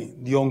Uiguri,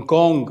 di Hong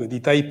Kong, di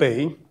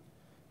Taipei,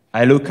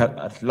 I look at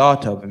a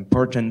lot of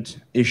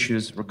important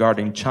issues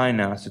regarding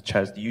China, such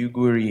as the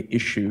Uyghur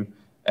issue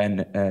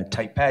and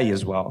Taipei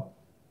as well,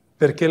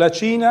 perché la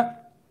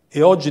Cina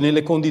è oggi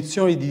nelle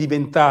condizioni di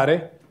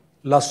diventare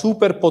la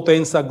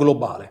superpotenza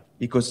globale.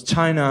 because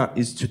China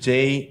is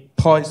today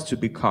poised to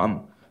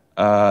become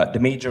the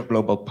major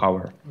global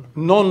power.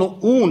 Non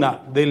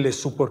una delle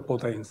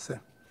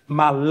superpotenze,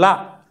 ma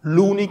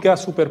l'unica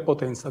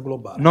superpotenza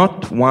globale.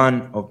 Not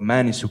one of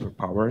many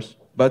superpowers,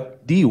 but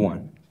the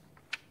one.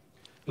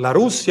 La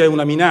Russia è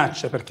una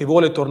minaccia perché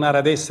vuole tornare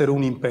ad essere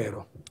un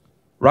impero.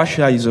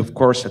 Russia is of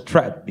course a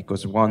threat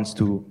because it wants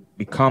to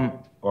become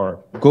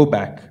or go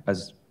back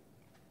as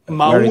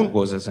where it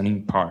was as an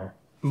empire.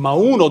 Ma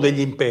uno degli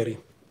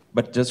imperi.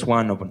 But just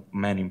one of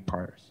many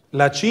empires.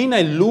 La Cina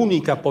è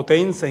l'unica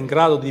potenza in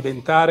grado di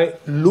diventare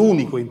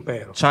l'unico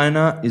impero.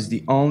 China is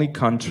the only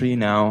country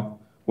now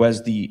who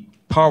has the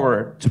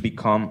power to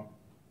become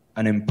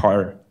an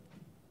empire.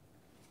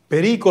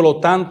 Pericolo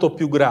tanto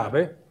più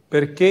grave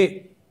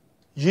perché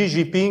Xi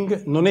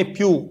Jinping non è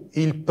più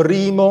il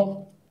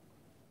primo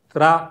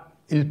tra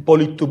il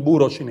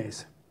Politburo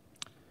cinese.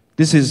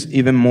 This is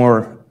even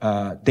more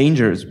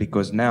dangerous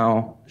because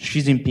now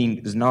Xi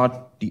Jinping is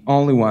not the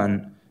only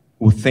one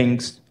who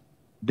thinks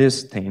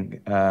this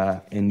thing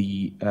in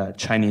the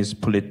Chinese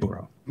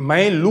Politburo. Ma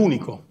è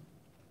l'unico.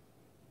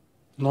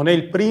 Non è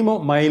il primo,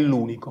 ma è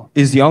l'unico.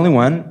 Is the only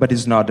one, but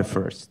is not the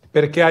first.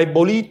 Perché ha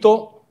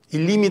abolito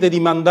il limite di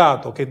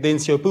mandato che Deng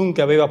Xiaoping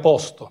aveva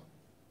posto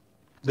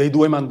dei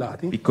 2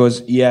 mandati.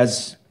 Because he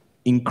has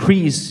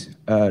increased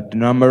the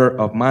number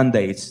of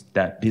mandates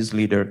that this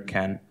leader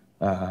can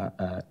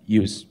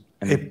use.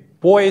 E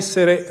può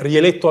essere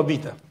rieletto a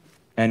vita.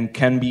 And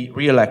can be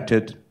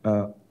re-elected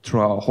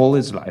throughout all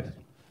his life.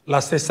 La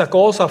stessa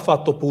cosa ha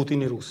fatto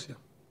Putin in Russia.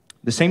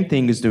 The same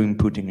thing is doing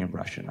Putin in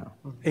Russia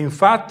now. E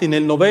infatti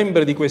nel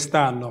novembre di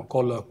quest'anno,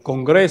 col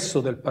congresso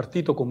del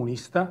Partito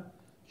Comunista,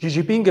 Xi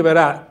Jinping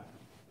verrà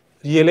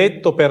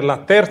rieletto per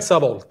la 3ª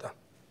volta.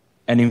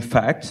 And in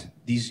fact,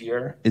 this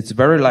year, it's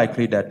very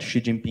likely that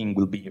Xi Jinping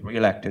will be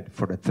re-elected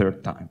for the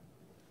 3rd time.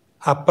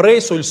 Ha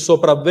preso il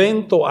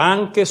sopravvento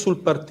anche sul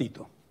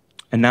partito.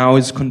 And now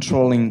is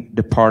controlling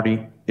the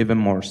party even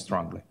more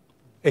strongly.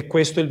 E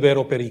questo è il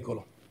vero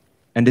pericolo.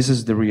 And this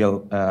is the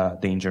real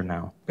danger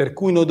now. Per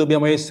cui noi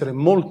dobbiamo essere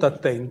molto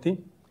attenti,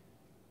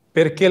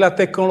 perché la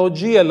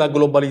tecnologia e la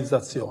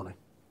globalizzazione,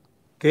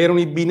 che erano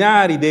i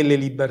binari delle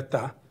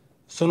libertà,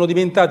 sono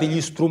diventati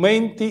gli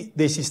strumenti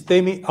dei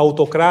sistemi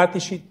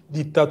autocratici,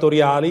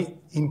 dittatoriali,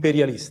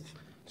 imperialisti.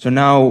 So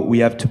now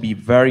we have to be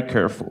very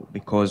careful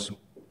because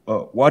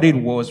what it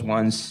was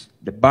once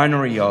the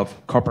binary of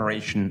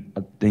cooperation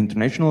at the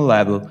international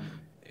level,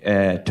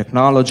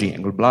 technology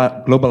and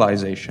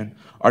globalization,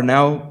 are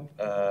now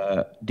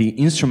the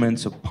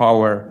instruments of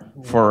power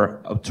for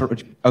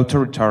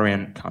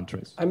authoritarian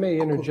countries. I may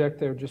interject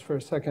there just for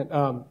a second.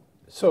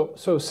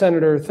 So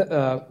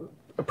Senator,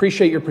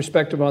 appreciate your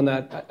perspective on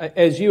that.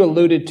 As you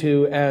alluded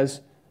to,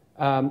 as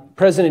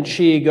President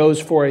Xi goes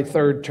for a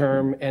 3rd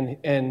term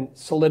and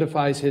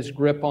solidifies his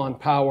grip on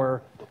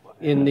power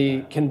in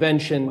the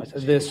convention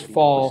this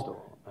fall,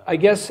 I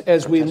guess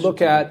as we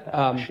look at,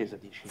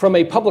 from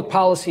a public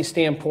policy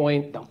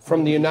standpoint,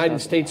 from the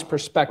United States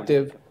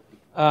perspective,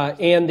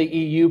 and the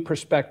EU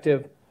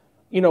perspective,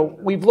 you know,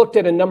 we've looked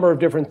at a number of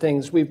different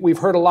things. We've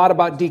heard a lot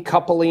about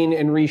decoupling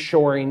and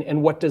reshoring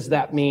and what does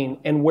that mean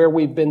and where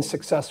we've been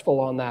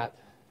successful on that.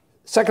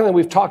 Secondly,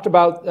 we've talked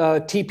about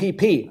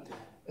TPP,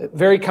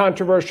 very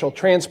controversial,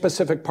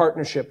 Trans-Pacific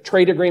Partnership,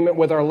 trade agreement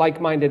with our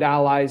like-minded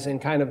allies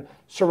and kind of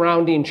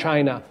surrounding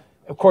China.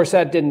 Of course,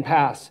 that didn't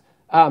pass.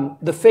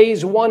 The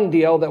Phase 1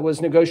 deal that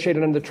was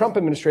negotiated under the Trump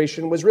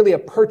administration was really a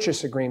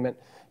purchase agreement.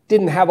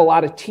 Didn't have a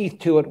lot of teeth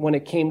to it when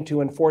it came to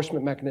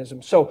enforcement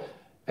mechanisms. So,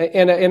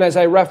 and as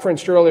I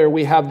referenced earlier,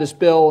 we have this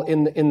bill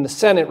in the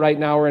Senate right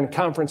now, or in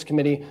conference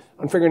committee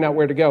on figuring out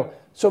where to go.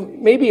 So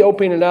maybe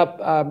opening it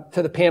up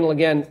to the panel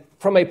again,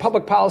 from a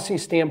public policy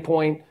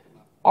standpoint,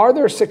 are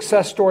there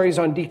success stories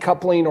on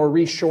decoupling or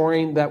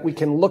reshoring that we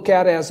can look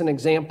at as an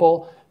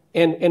example?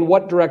 And in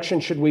what direction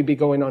should we be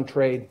going on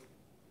trade?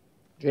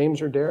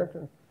 James or Derek?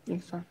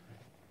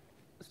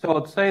 So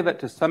I'd say that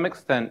to some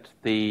extent,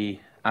 the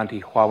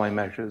anti-Huawei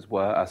measures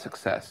were a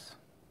success.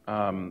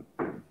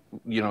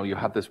 You know, you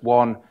had this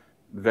one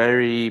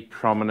very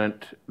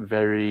prominent,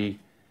 very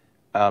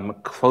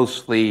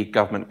closely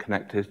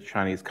government-connected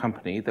Chinese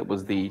company that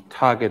was the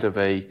target of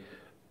a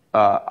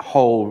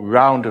whole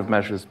round of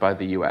measures by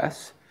the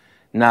US.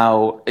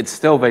 Now, it's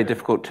still very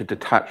difficult to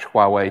detach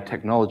Huawei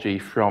technology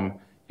from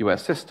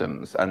US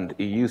systems and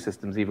EU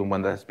systems, even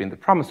when there's been the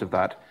promise of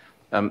that.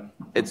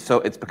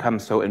 It's become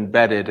so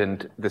embedded,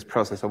 and this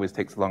process always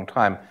takes a long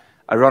time.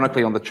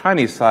 Ironically, on the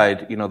Chinese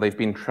side, you know, they've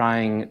been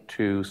trying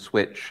to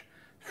switch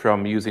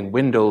from using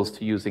Windows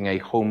to using a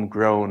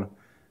homegrown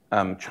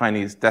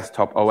Chinese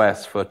desktop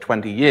OS for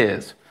 20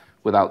 years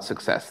without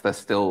success. There's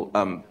still,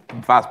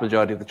 vast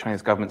majority of the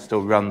Chinese government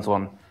still runs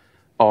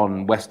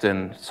on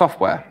Western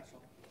software.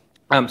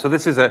 So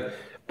this is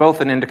both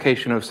an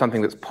indication of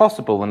something that's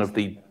possible and of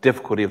the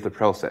difficulty of the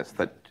process,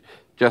 that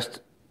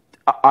just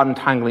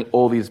untangling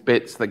all these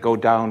bits that go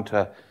down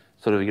to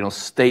sort of, you know,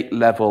 state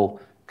level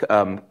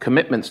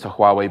commitments to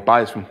Huawei,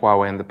 buys from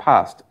Huawei in the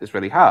past is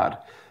really hard.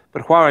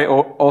 But Huawei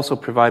also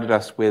provided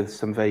us with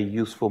some very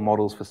useful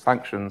models for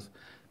sanctions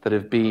that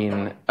have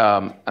been,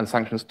 and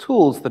sanctions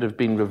tools that have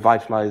been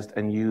revitalized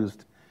and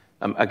used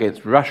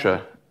against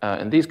Russia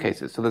in these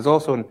cases. So there's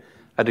also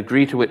a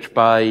degree to which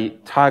by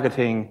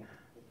targeting,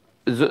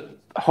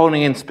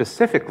 honing in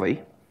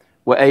specifically,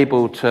 we're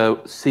able to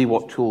see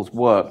what tools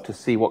work, to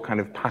see what kind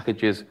of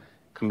packages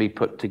can be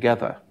put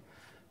together.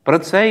 But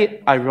I'd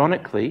say,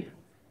 ironically,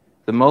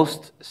 the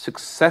most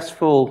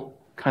successful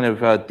kind of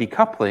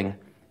decoupling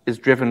is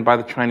driven by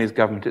the Chinese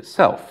government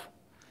itself.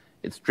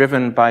 It's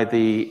driven by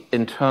the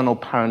internal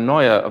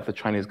paranoia of the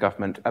Chinese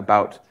government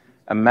about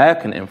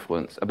American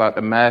influence, about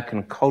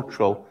American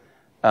cultural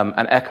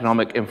and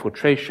economic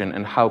infiltration,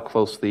 and how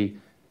closely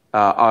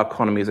our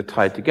economies are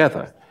tied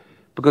together.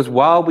 Because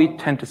while we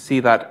tend to see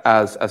that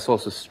as a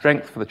source of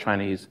strength for the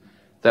Chinese,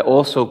 they're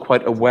also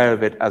quite aware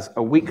of it as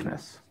a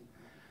weakness.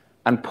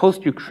 And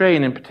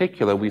post-Ukraine in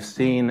particular, we've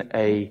seen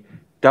a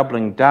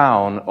doubling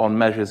down on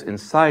measures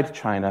inside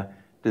China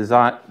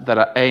that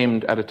are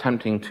aimed at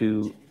attempting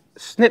to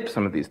snip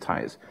some of these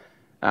ties.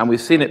 And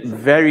we've seen it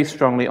very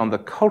strongly on the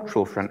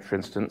cultural front, for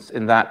instance,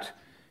 in that,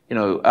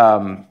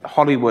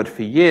 Hollywood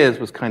for years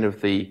was kind of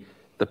the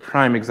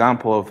prime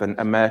example of an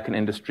American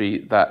industry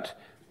that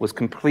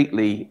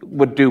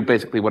would do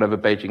basically whatever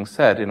Beijing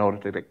said in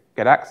order to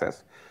get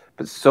access.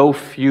 But so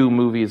few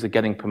movies are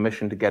getting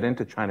permission to get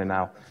into China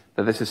now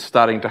that this is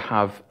starting to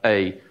have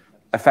an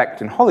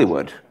effect in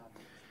Hollywood.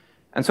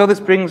 And so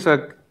this brings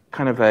a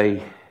kind of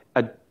a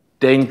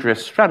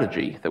dangerous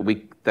strategy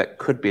that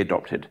could be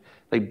adopted.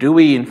 Like, do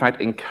we in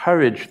fact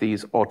encourage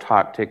these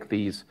autarkic,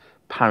 these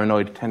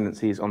paranoid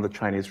tendencies on the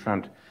Chinese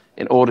front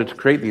in order to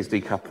create these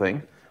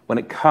decoupling, when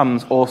it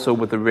comes also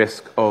with the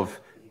risk of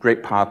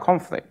great power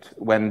conflict,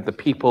 when the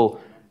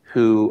people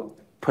who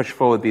push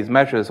forward these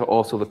measures are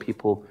also the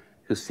people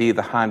who see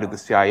the hand of the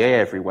CIA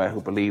everywhere,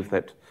 who believe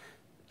that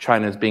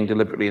China is being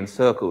deliberately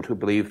encircled, who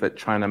believe that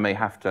China may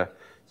have to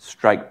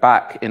strike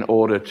back in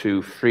order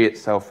to free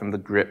itself from the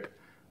grip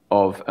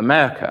of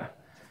America.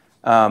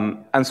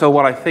 And so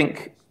while I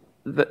think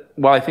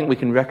we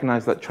can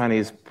recognize that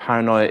Chinese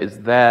paranoia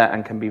is there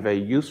and can be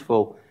very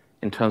useful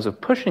in terms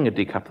of pushing a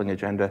decoupling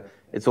agenda,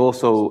 it's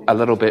also a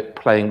little bit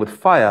playing with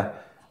fire,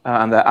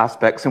 and there are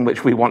aspects in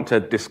which we want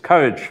to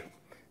discourage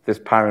this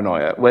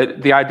paranoia. Where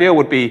the idea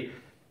would be,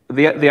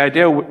 the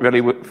idea really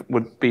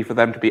would be for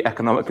them to be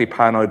economically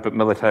paranoid but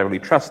militarily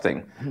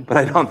trusting. But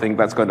I don't think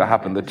that's going to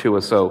happen. The two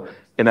are so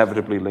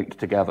inevitably linked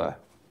together.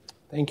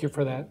 Thank you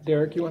for that.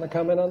 Derek, you want to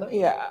comment on that?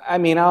 Yeah, I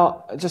mean,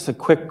 just a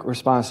quick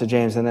response to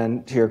James and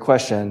then to your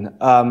question.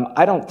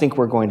 I don't think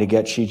we're going to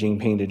get Xi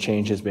Jinping to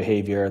change his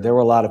behavior. There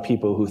were a lot of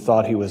people who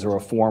thought he was a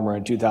reformer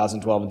in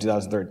 2012 and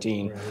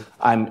 2013. Right.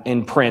 I'm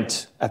in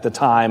print at the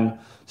time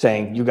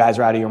saying, you guys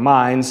are out of your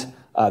minds.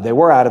 They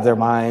were out of their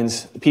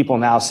minds. People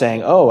now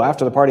saying, oh,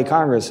 after the party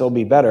Congress, he'll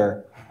be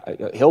better.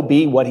 He'll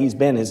be what he's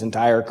been his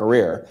entire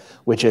career,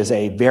 which is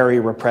a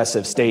very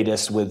repressive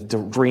status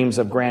with dreams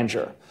of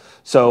grandeur.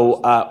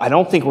 So I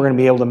don't think we're going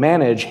to be able to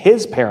manage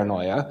his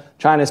paranoia.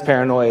 China's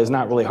paranoia is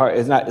not really hard.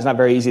 It's not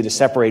very easy to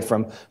separate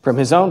from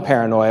his own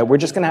paranoia. We're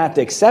just going to have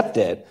to accept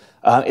it.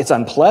 It's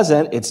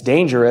unpleasant. It's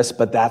dangerous,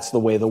 but that's the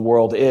way the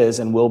world is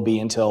and will be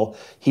until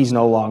he's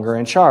no longer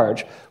in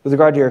charge. With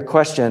regard to your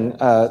question,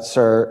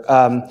 sir,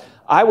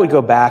 I would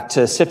go back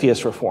to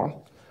CFIUS reform.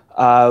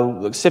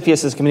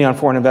 CFIUS is Committee on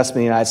Foreign Investment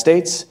in the United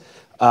States.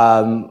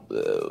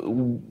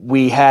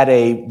 We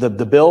had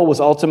the bill was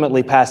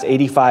ultimately passed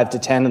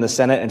 85-10 in the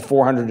Senate and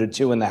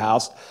 400-2 in the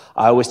House.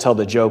 I always tell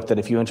the joke that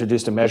if you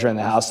introduced a measure in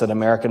the House that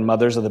American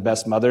mothers are the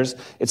best mothers,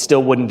 it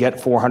still wouldn't get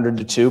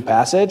 400-2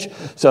 passage.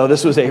 So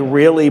this was a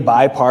really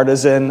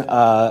bipartisan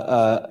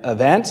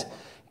event.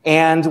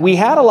 And we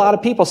had a lot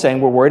of people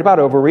saying we're worried about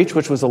overreach,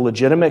 which was a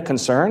legitimate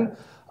concern.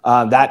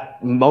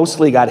 That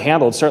mostly got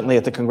handled, certainly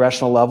at the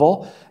congressional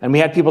level. And we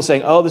had people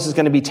saying, oh, this is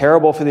going to be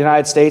terrible for the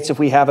United States if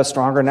we have a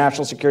stronger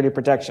national security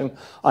protection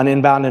on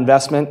inbound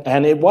investment.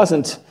 And it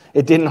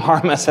didn't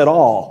harm us at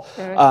all.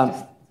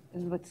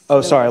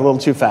 Sorry, a little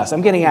too fast.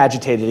 I'm getting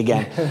agitated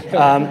again.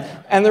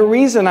 And the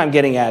reason I'm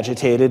getting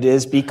agitated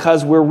is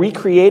because we're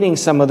recreating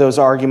some of those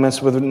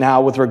arguments with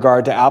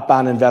regard to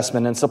outbound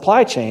investment and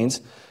supply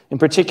chains. In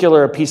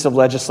particular, a piece of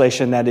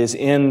legislation that is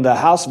in the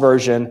House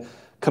version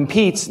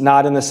competes,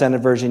 not in the Senate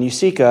version,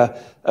 USICA,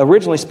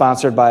 originally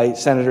sponsored by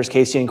Senators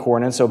Casey and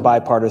Cornyn, so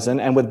bipartisan,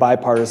 and with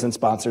bipartisan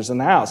sponsors in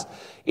the House.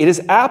 It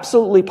is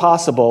absolutely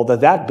possible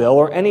that that bill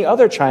or any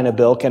other China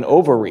bill can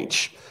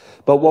overreach.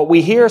 But what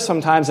we hear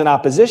sometimes in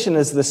opposition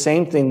is the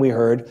same thing we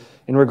heard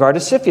in regard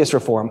to CFIUS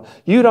reform.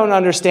 You don't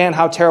understand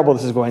how terrible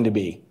this is going to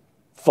be.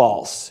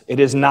 False. It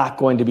is not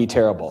going to be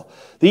terrible.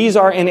 These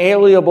are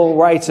inalienable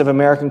rights of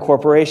American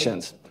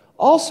corporations.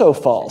 Also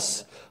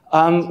false.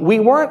 We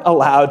weren't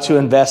allowed to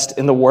invest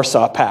in the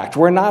Warsaw Pact.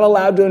 We're not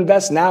allowed to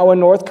invest now in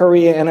North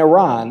Korea and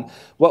Iran.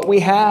 What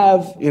we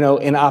have,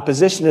 in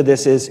opposition to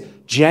this is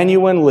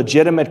genuine,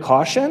 legitimate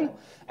caution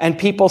and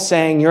people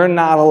saying you're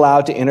not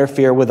allowed to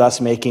interfere with us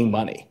making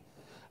money.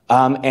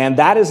 And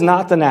that is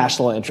not the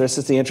national interest.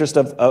 It's the interest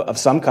of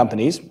some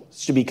companies,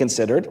 should be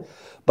considered.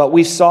 But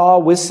we saw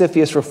with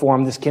CFIUS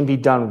reform, this can be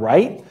done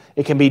right.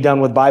 It can be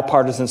done with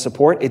bipartisan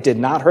support. It did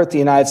not hurt the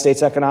United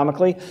States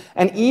economically.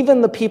 And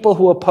even the people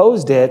who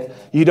opposed it,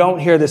 you don't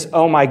hear this,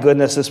 oh my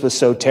goodness, this was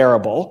so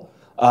terrible.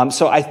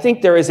 So I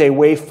think there is a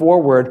way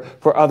forward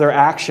for other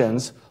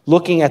actions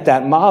looking at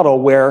that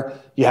model where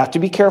you have to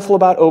be careful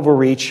about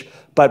overreach,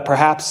 but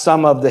perhaps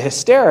some of the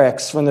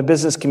hysterics from the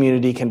business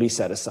community can be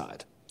set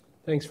aside.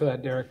 Thanks for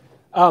that, Derek.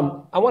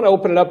 I want to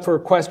open it up for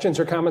questions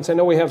or comments. I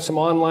know we have some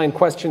online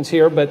questions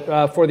here,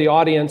 but for the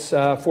audience,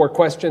 for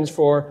questions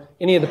for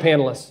any of the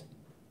panelists.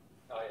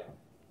 Oh, yeah.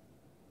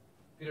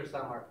 Peter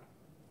Samar.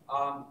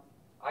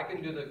 I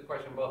can do the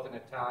question both in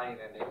Italian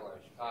and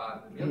English.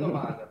 Mia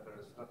domanda per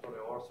il senatore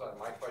Orso and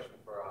my question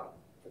for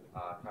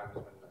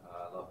Congressman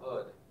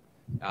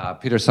LaHood.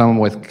 Peter Samar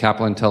with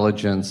Capital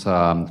Intelligence,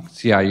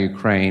 CI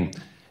Ukraine.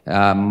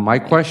 My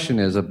question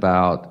is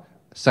about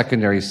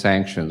secondary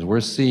sanctions.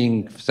 We're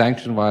seeing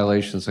sanction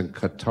violations in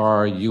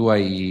Qatar,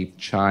 UAE,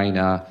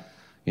 China,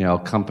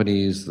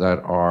 companies that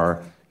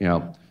are,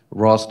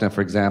 Rosneft,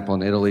 for example,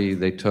 in Italy,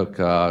 they took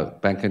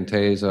Banca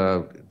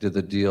Intesa, did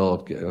the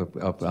deal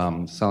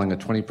of selling a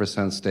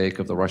 20% stake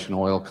of the Russian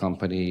oil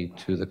company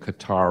to the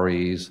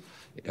Qataris.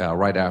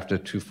 Right after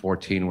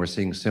 2014, we're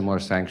seeing similar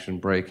sanction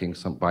breaking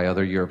by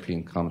other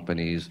European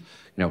companies,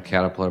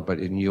 Caterpillar, but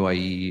in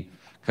UAE,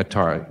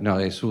 Qatar.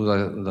 E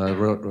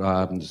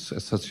sulla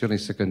stazione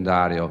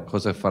secondaria,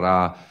 cosa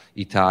farà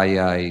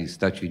Italia e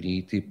Stati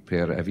Uniti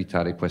per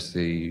evitare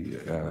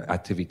queste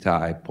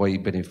attività e poi i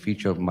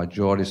benefici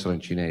maggiori sono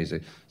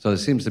cinesi. So there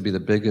seems to be the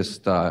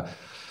biggest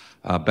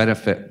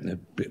benefit,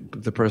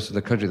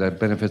 the country that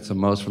benefits the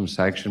most from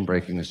sanction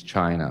breaking is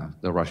China,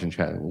 the Russian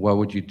China. What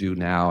would you do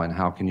now and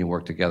how can you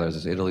work together?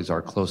 As Italy's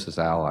our closest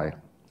ally,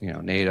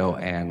 NATO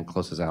and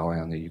closest ally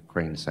on the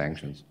Ukraine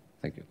sanctions.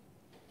 Thank you.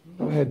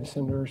 Go ahead,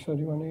 Senator Urso,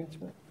 do you want to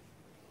answer?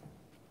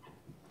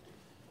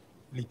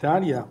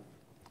 L'Italia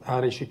ha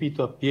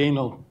recepito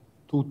appieno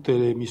tutte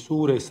le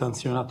misure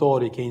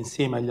sanzionatorie che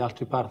insieme agli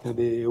altri partner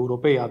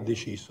europei ha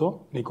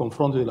deciso nei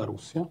confronti della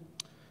Russia.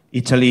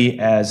 Italy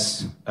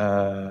has,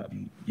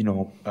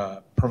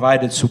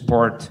 provided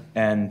support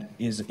and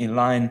is in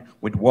line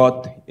with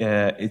what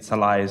its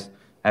allies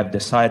have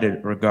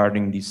decided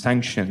regarding the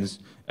sanctions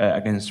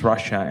against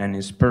Russia and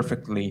is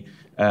perfectly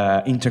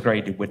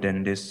integrated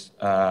within this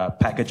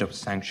package of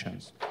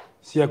sanctions.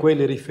 Sia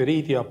quelli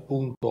riferiti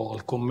appunto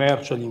al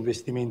commercio, agli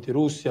investimenti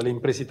russi, alle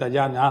imprese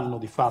italiane hanno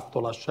di fatto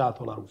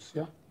lasciato la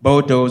Russia.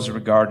 Both those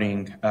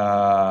regarding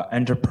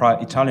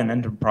Italian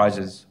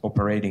enterprises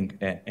operating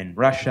in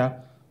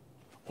Russia.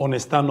 O ne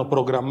stanno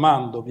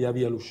programmando via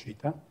via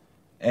l'uscita.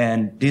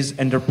 And these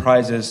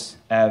enterprises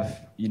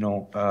have,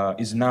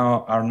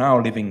 are now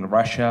living in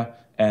Russia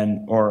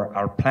or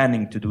are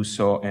planning to do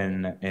so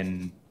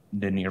in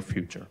the near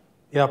future.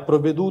 E ha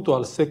provveduto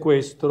al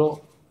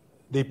sequestro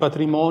dei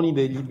patrimoni,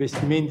 degli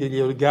investimenti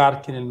degli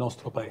oligarchi nel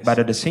nostro paese. But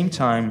at the same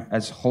time,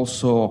 has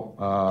also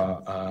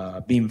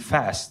been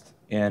fast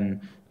in,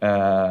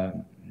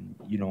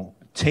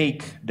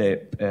 take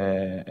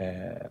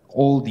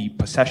all the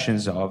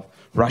possessions of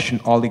Russian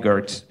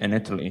oligarchs in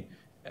Italy.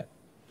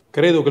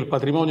 Credo che il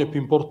patrimonio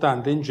più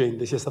importante e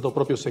ingente sia stato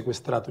proprio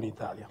sequestrato in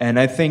Italia. And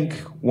I think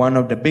one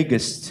of the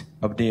biggest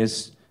of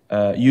these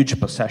huge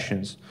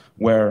possessions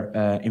were,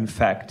 in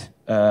fact,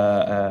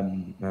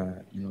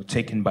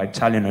 taken by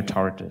Italian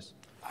authorities.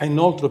 Ha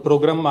inoltre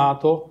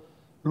programmato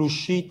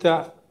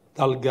l'uscita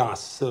dal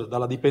gas,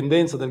 dalla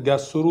dipendenza del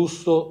gas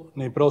russo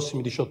nei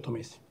prossimi 18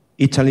 mesi.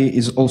 Italy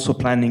is also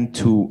planning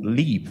to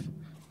leave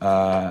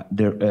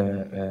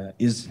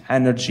its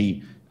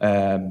energy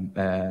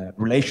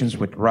relations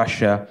with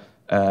Russia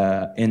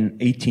in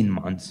 18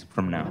 months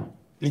from now.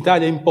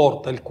 L'Italia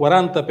importa il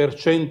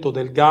 40%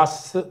 del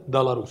gas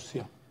dalla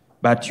Russia.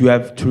 But you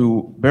have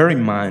to bear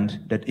in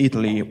mind that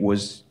Italy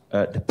was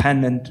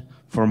dependent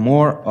for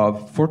more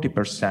of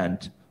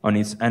 40% on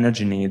its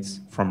energy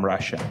needs from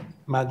Russia.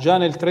 Ma già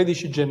nel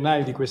 13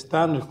 gennaio di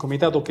quest'anno il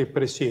comitato che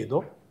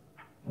presiedo,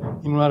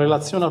 in una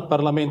relazione al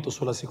Parlamento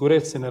sulla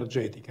sicurezza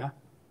energetica,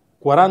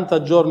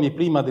 40 giorni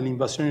prima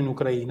dell'invasione in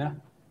Ucraina,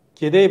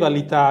 chiedeva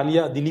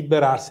all'Italia di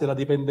liberarsi dalla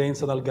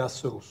dipendenza dal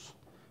gas russo.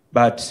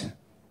 But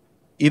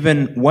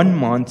even 1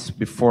 month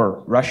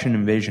before Russian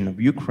invasion of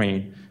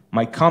Ukraine,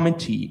 my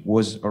committee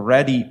was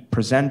already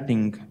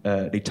presenting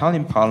the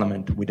Italian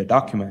Parliament with a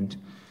document,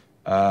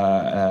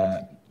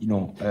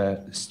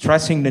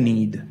 stressing the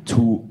need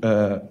to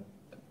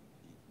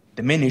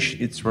diminish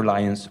its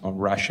reliance on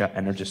Russian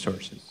energy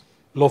sources.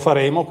 Lo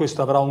faremo,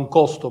 questo avrà un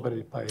costo per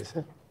il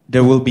Paese.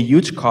 There will be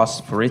huge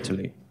costs for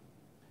Italy.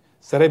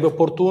 Sarebbe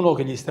opportuno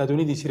che gli Stati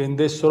Uniti si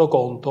rendessero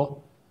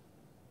conto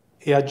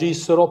e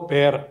agissero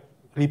per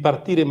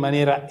ripartire in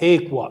maniera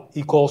equa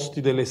i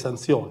costi delle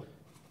sanzioni.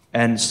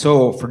 And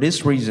so, for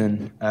this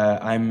reason,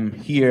 I'm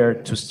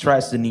here to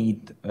stress the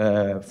need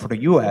for the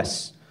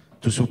U.S.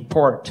 to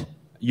support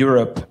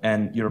Europe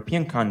and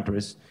European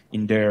countries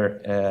in their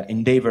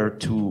endeavor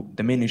to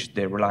diminish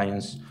their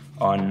reliance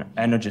on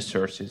energy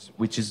sources,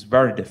 which is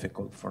very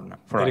difficult for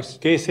us.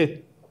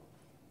 Perché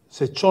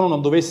se ciò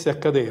non dovesse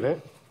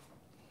accadere,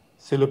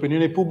 se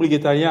l'opinione pubblica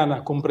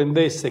italiana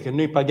comprendesse che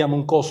noi paghiamo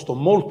un costo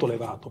molto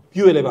elevato,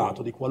 più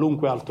elevato di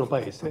qualunque altro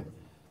paese,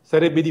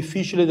 sarebbe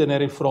difficile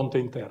tenere il fronte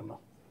interno.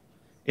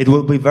 It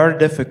will be very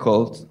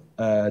difficult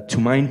to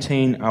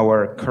maintain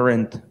our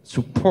current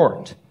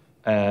support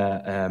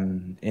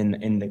in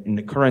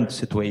the current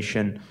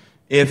situation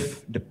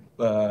if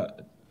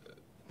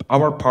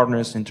our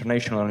partners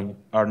internationally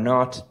are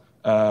not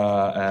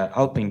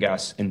helping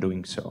us in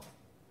doing so.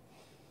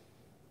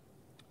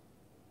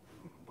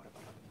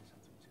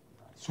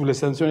 Sulle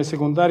sanzioni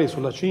secondarie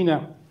sulla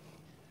Cina,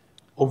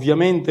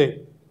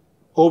 ovviamente,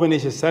 ove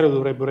necessario,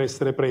 dovrebbero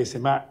essere prese,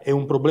 ma è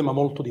un problema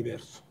molto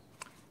diverso.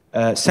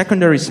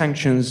 Secondary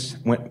sanctions,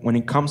 when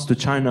it comes to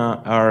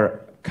China,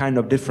 are kind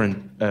of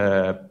different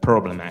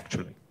problem,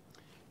 actually.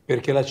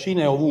 Perché la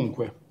Cina è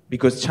ovunque.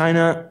 Because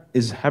China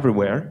is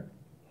everywhere.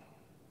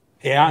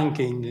 E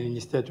anche negli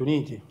Stati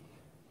Uniti.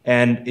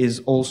 And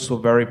is also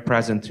very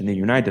present in the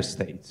United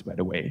States, by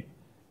the way.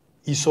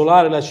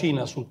 Isolare la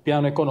Cina sul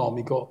piano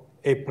economico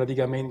è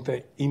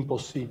praticamente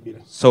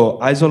impossibile. So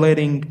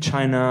isolating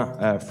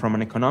China from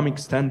an economic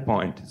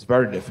standpoint is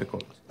very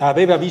difficult.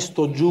 Aveva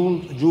visto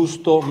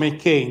giusto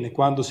McCain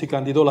quando si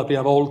candidò la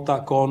prima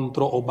volta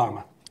contro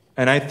Obama.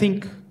 And I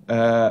think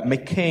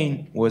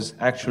McCain was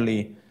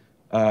actually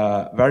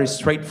very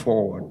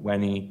straightforward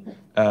when he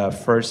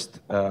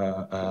first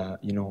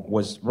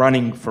was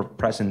running for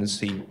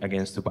presidency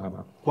against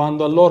Obama.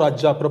 Quando allora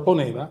già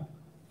proponeva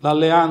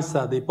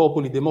l'alleanza dei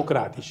popoli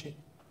democratici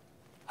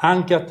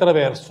anche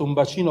attraverso un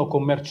bacino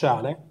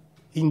commerciale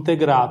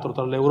integrato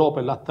tra l'Europa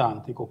e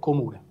l'Atlantico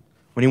comune.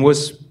 When he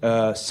was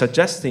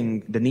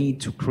suggesting the need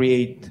to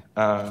create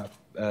a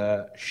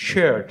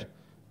shared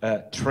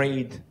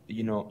trade,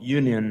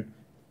 union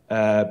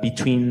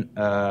between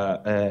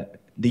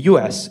the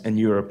US and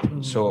Europe,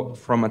 so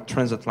from a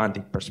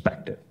transatlantic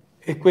perspective.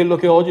 È quello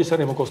che oggi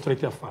saremo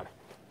costretti a fare.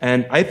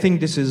 And I think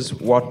this is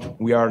what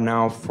we are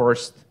now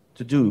forced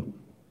to do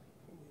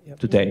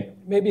today.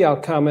 Maybe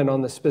I'll comment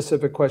on the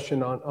specific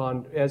question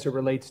on as it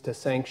relates to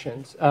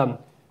sanctions.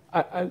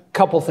 A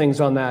couple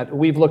things on that.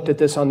 We've looked at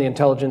this on the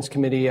Intelligence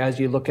Committee as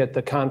you look at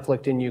the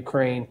conflict in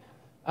Ukraine.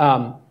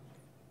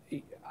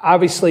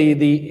 Obviously,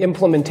 the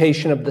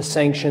implementation of the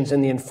sanctions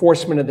and the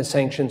enforcement of the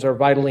sanctions are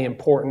vitally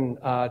important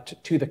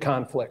to the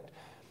conflict.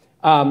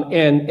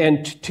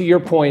 And to your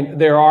point,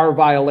 there are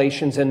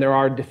violations and there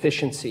are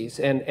deficiencies,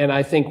 and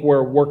I think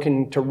we're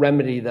working to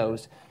remedy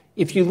those.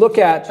 If you look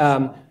at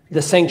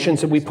the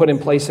sanctions that we put in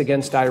place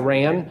against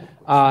Iran,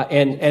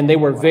 and they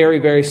were very,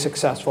 very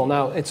successful.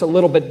 Now, it's a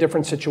little bit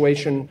different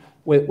situation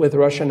with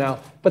Russia now,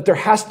 but there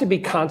has to be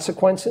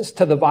consequences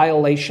to the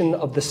violation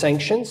of the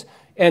sanctions,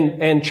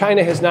 and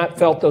China has not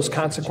felt those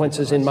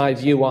consequences, in my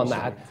view, on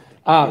that.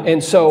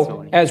 And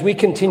so as we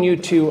continue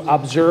to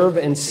observe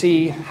and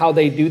see how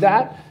they do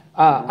that,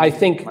 I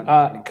think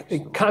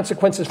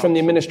consequences from the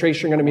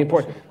administration are going to be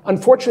important.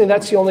 Unfortunately,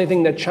 that's the only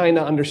thing that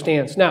China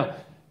understands. Now,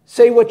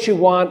 say what you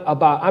want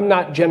about, I'm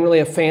not generally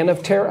a fan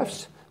of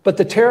tariffs, but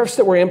the tariffs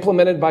that were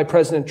implemented by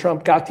President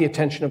Trump got the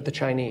attention of the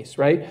Chinese,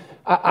 right?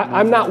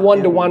 I'm not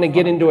one to want to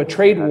get into a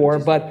trade war,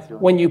 but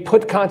when you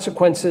put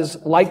consequences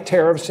like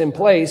tariffs in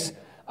place,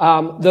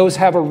 those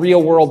have a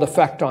real world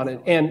effect on it.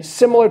 And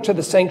similar to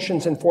the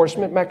sanctions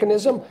enforcement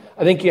mechanism,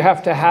 I think you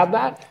have to have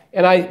that.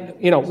 And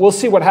we'll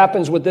see what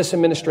happens with this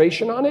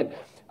administration on it.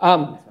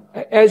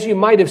 As you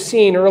might have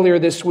seen earlier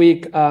this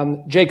week,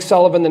 Jake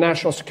Sullivan, the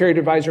National Security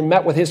Advisor,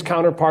 met with his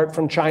counterpart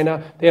from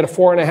China. They had a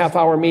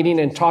 4.5-hour meeting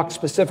and talked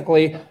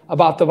specifically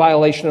about the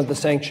violation of the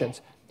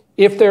sanctions.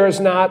 If there is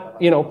not,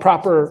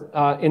 proper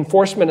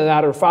enforcement of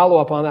that or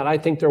follow-up on that, I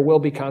think there will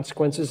be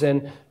consequences.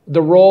 And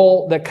the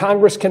role that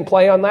Congress can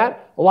play on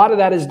that, a lot of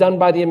that is done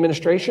by the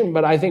administration,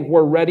 but I think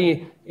we're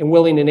ready and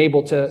willing and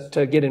able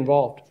to get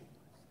involved.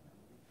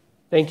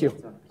 Thank you.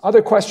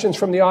 Other questions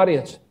from the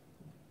audience?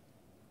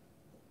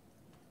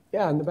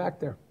 Yeah, in the back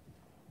there.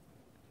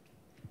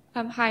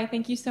 Hi,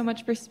 thank you so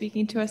much for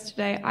speaking to us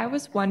today. I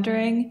was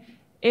wondering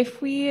if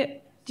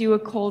we do a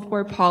Cold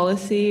War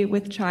policy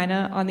with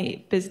China on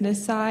the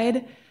business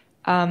side,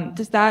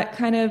 is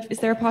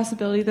there a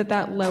possibility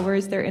that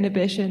lowers their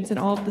inhibitions and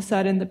all of a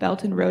sudden the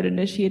Belt and Road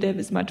Initiative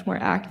is much more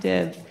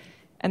active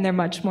and they're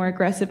much more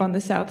aggressive on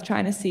the South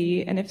China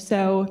Sea? And if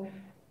so,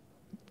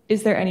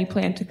 is there any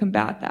plan to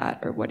combat that,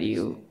 or what do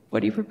you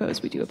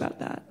propose we do about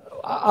that?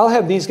 I'll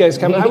have these guys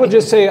come. I would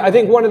just say, I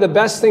think one of the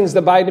best things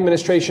the Biden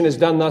administration has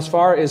done thus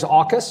far is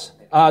AUKUS,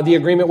 the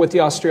agreement with the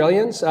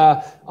Australians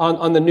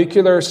on the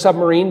nuclear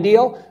submarine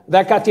deal.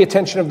 That got the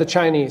attention of the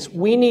Chinese.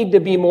 We need to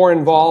be more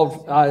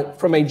involved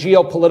from a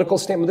geopolitical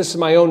standpoint. This is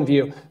my own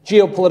view.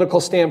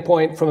 Geopolitical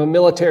standpoint, from a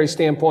military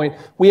standpoint,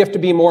 we have to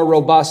be more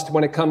robust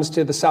when it comes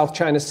to the South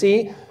China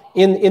Sea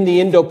in the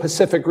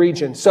Indo-Pacific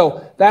region.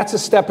 So that's a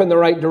step in the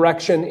right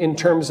direction in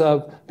terms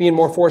of being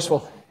more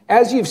forceful.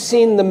 as you've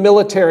seen the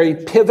military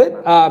pivot,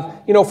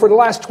 for the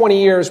last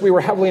 20 years, we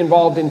were heavily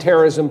involved in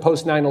terrorism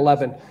post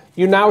 9/11.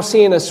 You're now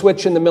seeing a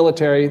switch in the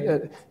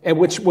military,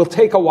 which will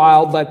take a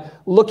while, but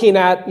looking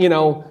at,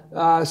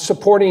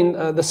 supporting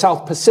the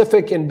South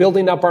Pacific and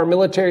building up our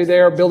military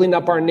there, building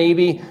up our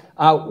Navy,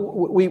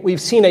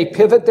 we've seen a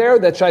pivot there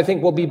that I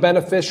think will be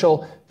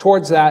beneficial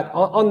towards that.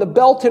 On the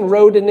Belt and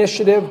Road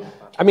Initiative,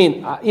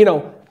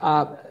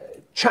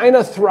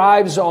 China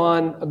thrives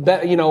on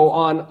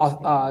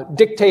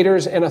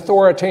dictators and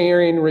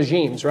authoritarian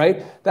regimes,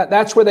 right?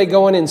 That's where they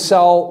go in and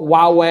sell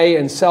Huawei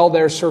and sell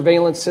their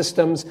surveillance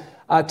systems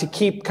to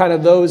keep kind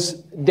of those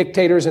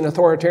dictators and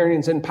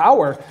authoritarians in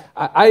power.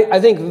 I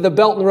think the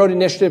Belt and Road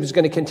Initiative is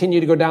going to continue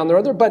to go down the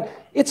road, but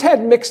it's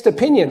had mixed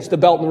opinions, the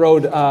Belt and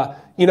Road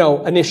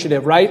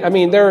initiative, right? I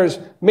mean, there's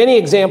many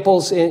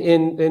examples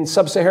in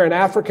sub-Saharan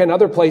Africa and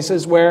other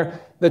places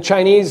where the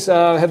Chinese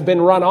have been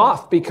run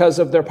off because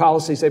of their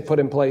policies they put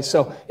in place.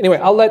 So anyway,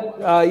 I'll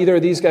let either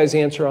of these guys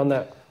answer on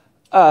that.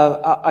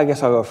 I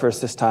guess I'll go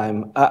first this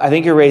time. I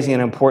think you're raising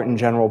an important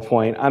general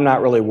point. I'm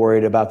not really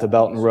worried about the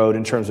Belt and Road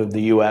in terms of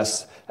the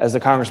U.S. As the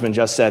congressman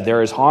just said,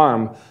 there is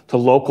harm to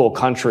local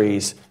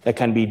countries that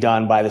can be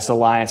done by this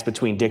alliance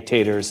between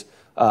dictators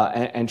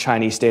and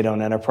Chinese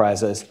state-owned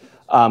enterprises.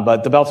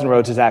 But the Belt and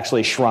Roads has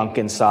actually shrunk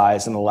in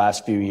size in the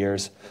last few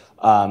years.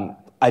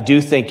 I do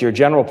think your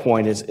general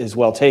point is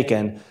well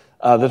taken.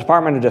 The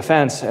Department of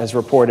Defense has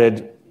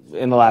reported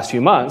in the last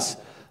few months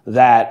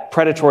that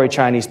predatory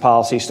Chinese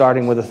policy,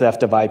 starting with the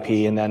theft of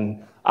IP, and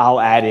then I'll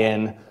add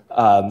in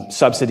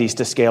subsidies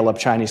to scale up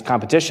Chinese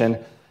competition,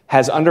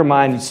 has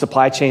undermined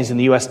supply chains in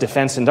the U.S.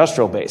 defense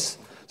industrial base.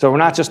 So we're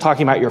not just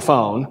talking about your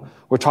phone.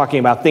 We're talking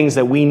about things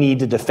that we need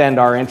to defend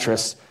our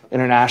interests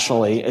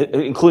internationally,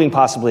 including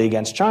possibly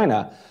against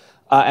China.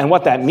 And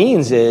what that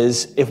means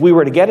is if we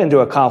were to get into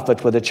a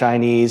conflict with the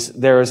Chinese,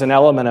 there is an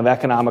element of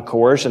economic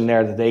coercion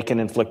there that they can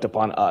inflict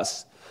upon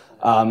us.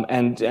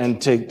 And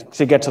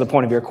to get to the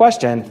point of your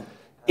question,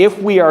 if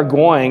we are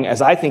going,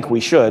 as I think we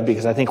should,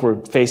 because I think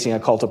we're facing a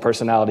cult of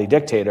personality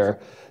dictator,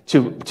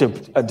 to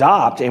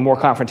adopt a more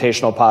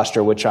confrontational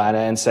posture with China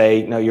and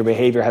say, no, your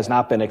behavior has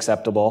not been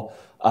acceptable,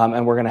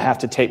 and we're going to have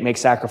to make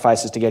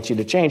sacrifices to get you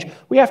to change,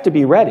 we have to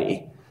be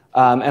ready.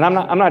 And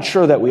I'm not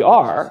sure that we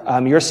are.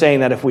 You're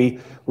saying that if we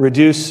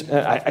reduce,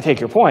 I take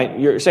your point,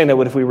 you're saying that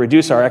if we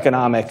reduce our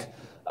economic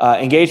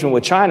engagement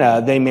with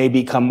China, they may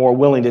become more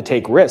willing to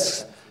take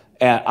risks.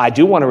 And I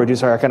do want to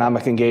reduce our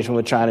economic engagement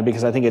with China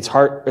because I think it's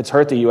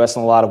hurt the U.S.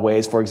 in a lot of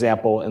ways, for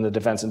example, in the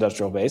defense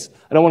industrial base.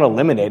 I don't want to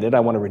eliminate it.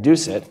 I want to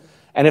reduce it.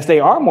 And if they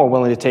are more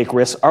willing to take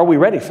risks, are we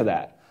ready for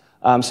that?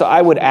 So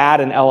I would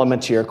add an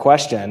element to your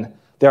question.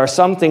 There are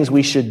some things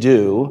we should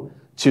do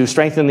to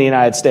strengthen the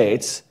United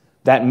States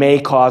that may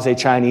cause a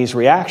Chinese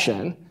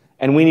reaction,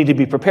 and we need to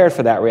be prepared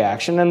for that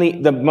reaction.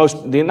 And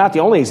not the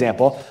only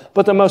example,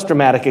 but the most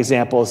dramatic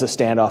example is the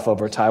standoff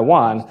over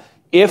Taiwan.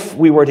 If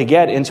we were to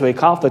get into a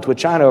conflict with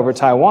China over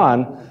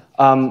Taiwan,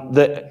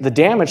 the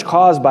damage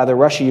caused by the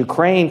Russian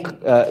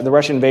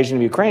invasion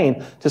of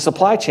Ukraine to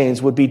supply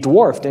chains would be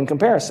dwarfed in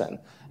comparison.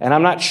 And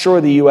I'm not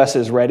sure the U.S.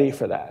 is ready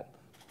for that.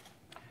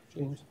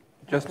 James?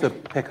 Just to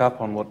pick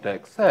up on what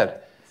Dick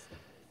said,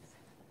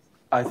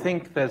 I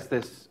think there's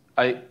this.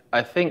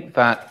 I think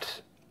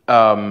that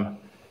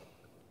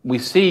we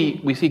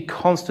see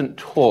constant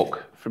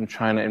talk from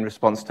China in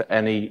response to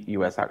any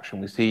U.S.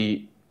 action. We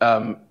see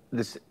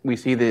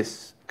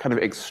this kind of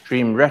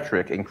extreme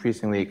rhetoric,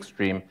 increasingly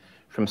extreme,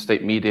 from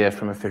state media,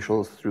 from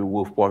officials, through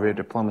wolf warrior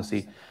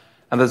diplomacy.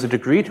 And there's a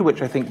degree to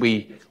which I think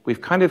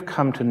we've kind of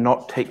come to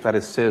not take that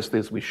as seriously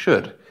as we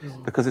should,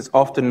 because it's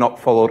often not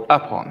followed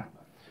up on.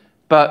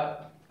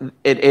 But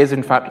it is,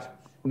 in fact,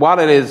 while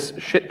it is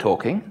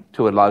shit-talking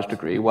to a large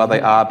degree, while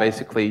they are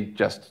basically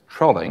just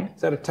trolling.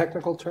 Is that a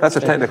technical term? That's a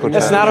technical term.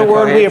 That's not a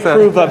word we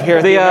approve of here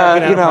at the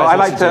American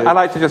Enterprise I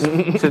like to just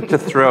to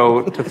throw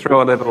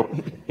a little,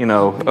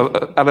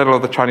 a little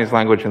of the Chinese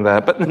language in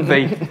there. But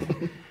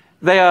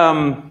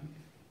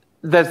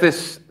there's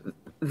this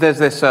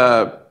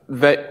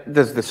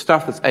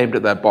stuff that's aimed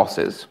at their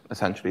bosses,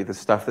 essentially. This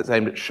stuff that's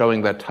aimed at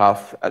showing they're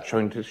tough, at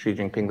showing to Xi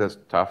Jinping they're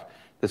tough.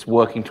 This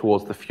working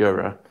towards the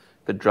Führer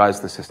that drives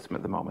the system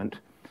at the moment.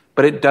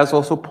 But it does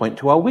also point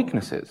to our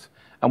weaknesses,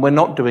 and we're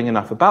not doing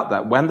enough about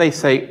that. When they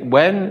say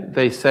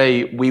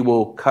we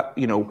will cut,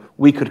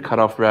 we could cut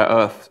off rare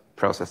earth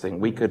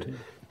processing, we could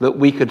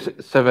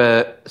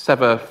sever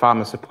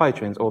pharma supply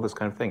chains, all this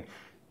kind of thing.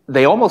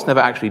 They almost never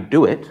actually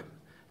do it.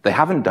 They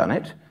haven't done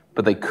it,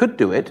 but they could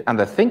do it, and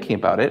they're thinking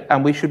about it.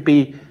 And we should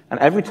be, and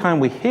every time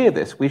we hear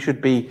this, we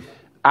should be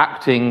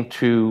acting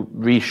to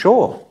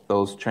reshore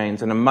those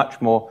chains in a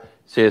much more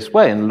serious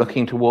way and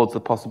looking towards the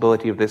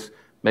possibility of this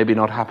maybe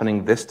not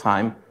happening this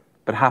time,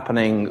 but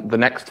happening the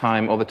next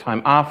time or the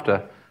time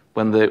after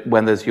when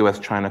there's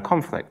US-China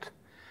conflict.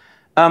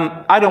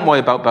 I don't worry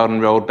about Belt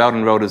and Road. Belt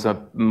and Road is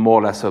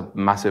more or less a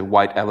massive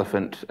white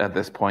elephant at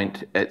this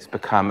point. It's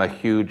become a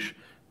huge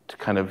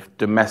kind of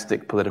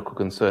domestic political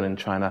concern in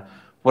China.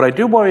 What I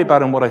do worry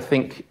about and what I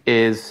think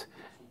is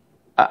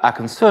a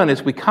concern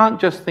is we can't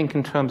just think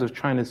in terms of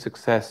China's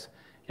success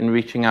in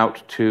reaching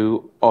out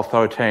to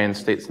authoritarian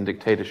states and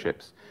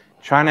dictatorships.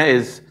 China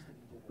is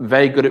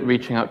very good at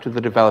reaching out to the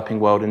developing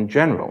world in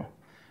general.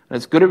 And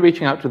it's good at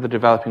reaching out to the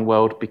developing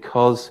world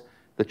because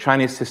the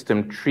Chinese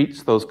system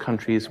treats those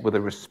countries with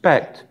a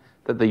respect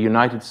that the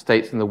United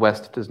States and the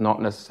West does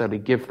not necessarily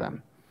give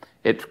them.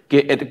 It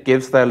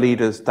gives their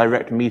leaders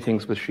direct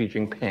meetings with Xi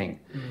Jinping.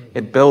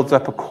 It builds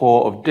up a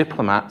core of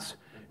diplomats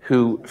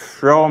who,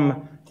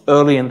 from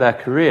early in their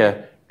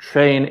career,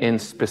 train in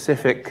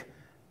specific,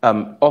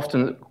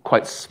 often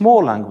quite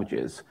small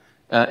languages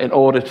in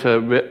order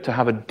to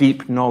have a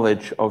deep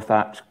knowledge of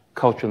that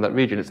culture in that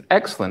region. It's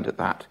excellent at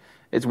that.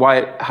 It's why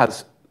it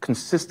has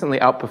consistently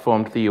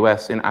outperformed the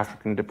US in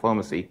African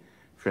diplomacy,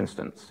 for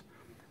instance.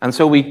 And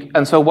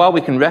so while we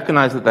can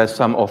recognize that there's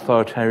some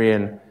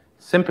authoritarian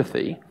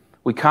sympathy,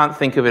 we can't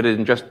think of it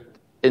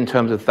in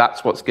terms of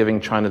that's what's giving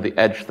China the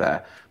edge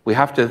there. We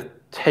have to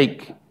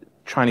take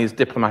Chinese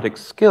diplomatic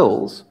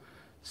skills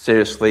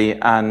seriously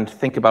and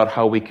think about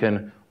how we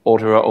can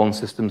alter our own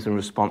systems in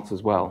response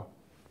as well.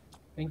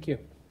 Thank you.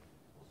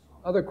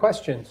 Other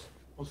questions?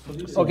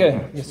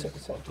 Okay. Yes,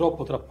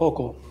 Purtroppo tra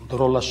poco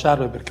dovrò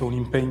lasciarvi perché ho un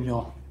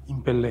impegno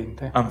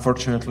impellente.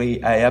 Unfortunately,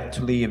 I have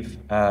to leave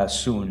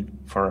soon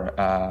for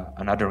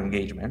another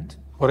engagement.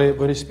 Vorrei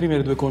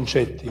esprimere due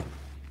concetti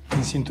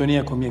in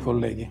sintonia con i miei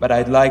colleghi. But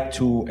I'd like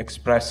to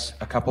express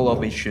a couple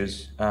of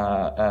issues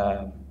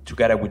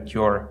together with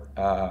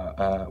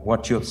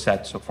what you have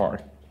said so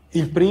far.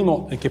 Il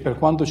primo è che per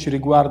quanto ci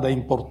riguarda è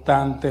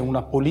importante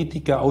una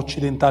politica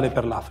occidentale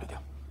per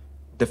l'Africa.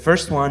 The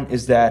first one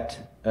is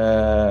that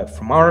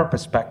from our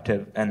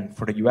perspective and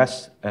for the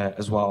US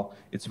as well,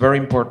 it's very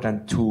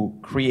important to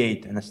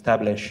create and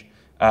establish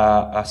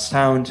a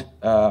sound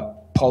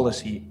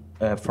policy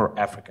for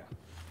Africa.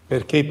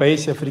 Perché i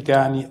paesi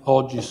africani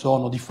oggi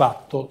sono di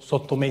fatto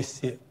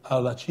sottomessi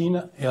alla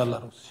Cina e alla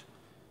Russia.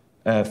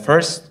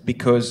 First,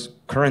 because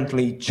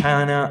currently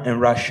China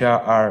and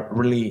Russia are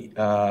really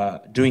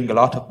doing a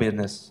lot of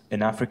business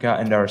in Africa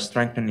and are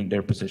strengthening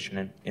their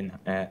position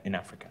in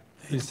Africa.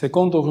 Il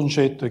secondo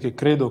concetto è che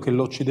credo che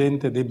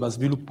l'Occidente debba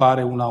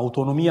sviluppare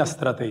un'autonomia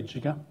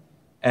strategica.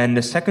 And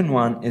the second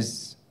one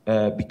is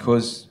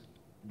because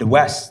the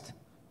West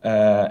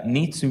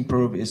needs to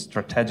improve its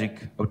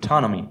strategic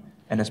autonomy,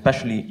 and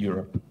especially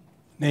Europe.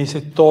 Nei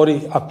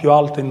settori a più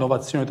alta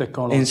innovazione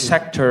tecnologica. In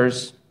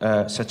sectors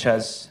such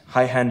as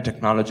high-end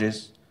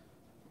technologies.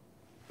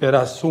 Per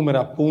assumere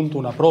appunto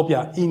una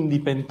propria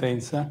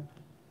indipendenza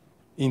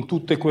in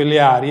tutte quelle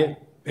aree,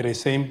 per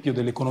esempio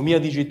dell'economia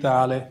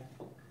digitale,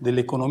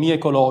 dell'economia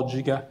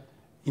ecologica,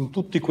 in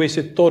tutti quei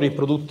settori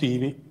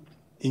produttivi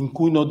in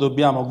cui noi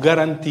dobbiamo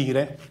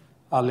garantire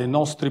ai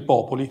nostri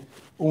popoli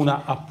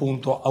una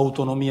appunto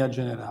autonomia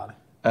generale.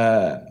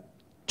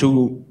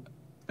 To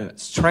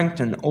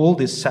strengthen all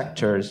these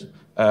sectors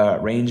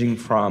ranging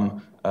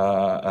from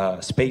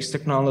space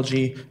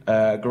technology,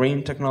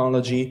 green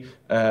technology,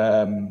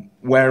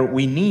 where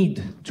we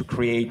need to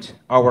create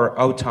our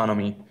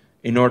autonomy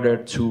in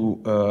order to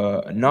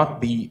not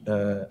be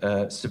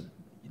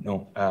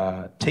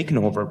taken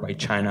over by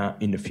China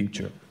in the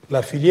future.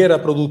 La filiera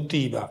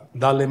produttiva,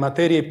 dalle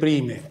materie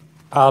prime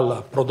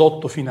al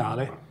prodotto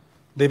finale,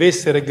 deve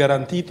essere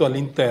garantito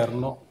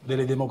all'interno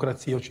delle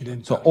democrazie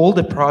occidentali. So all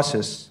the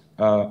process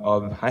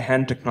of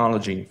high-end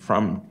technology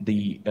from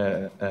the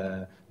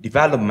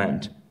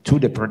development to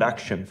the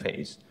production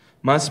phase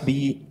must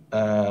be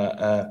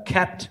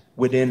kept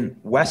within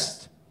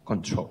West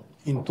control.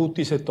 In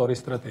tutti i settori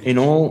strategici. In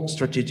all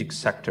strategic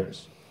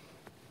sectors.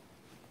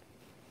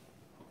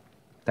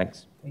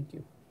 Thanks. Thank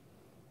you.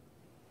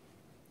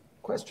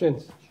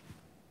 Questions?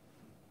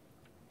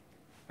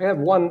 I have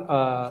one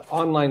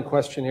online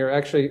question here.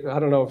 Actually, I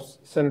don't know if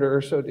Senator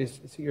Urso,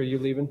 are you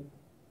leaving?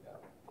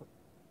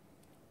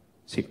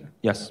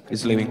 Yes,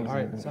 he's leaving. All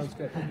right, sounds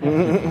good.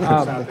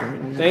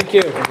 Thank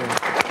you.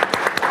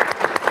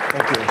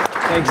 Thank you.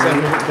 Thanks,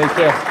 Senator. Take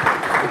care.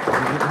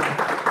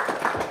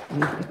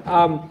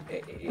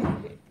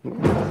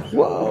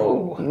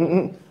 Whoa.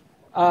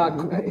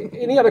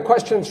 Any other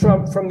questions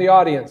from the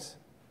audience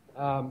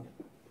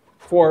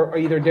for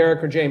either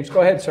Derek or James?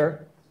 Go ahead,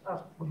 sir.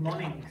 Good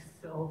morning.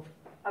 So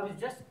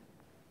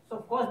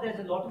of course, there's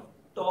a lot of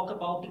talk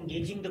about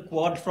engaging the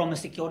Quad from a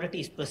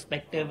securities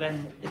perspective,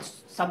 and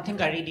it's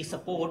something I really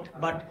support.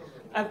 But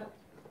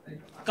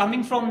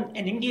coming from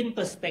an Indian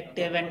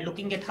perspective and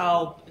looking at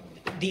how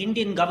the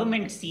Indian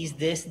government sees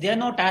this, they're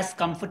not as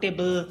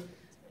comfortable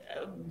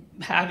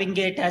having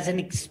it as an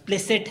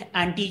explicit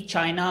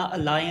anti-China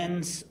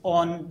alliance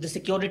on the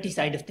security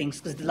side of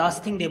things, because the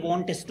last thing they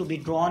want is to be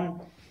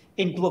drawn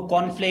into a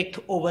conflict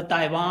over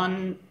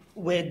Taiwan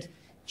which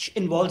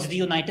involves the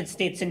United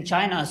States and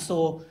China.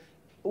 So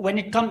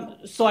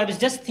I was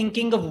just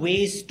thinking of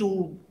ways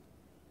to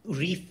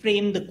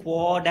reframe the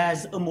Quad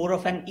as more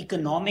of an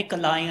economic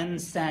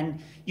alliance and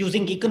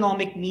using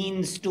economic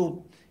means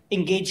to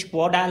engage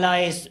Quad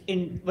allies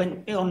on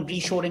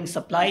reshoring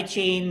supply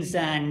chains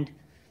and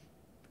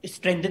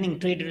strengthening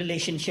trade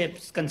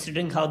relationships,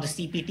 considering how the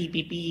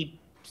CPTPP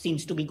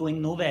seems to be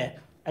going nowhere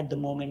at the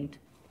moment.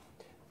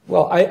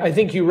 Well, I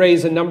think you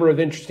raise a number of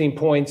interesting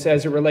points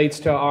as it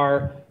relates to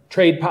our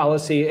trade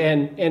policy.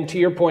 And to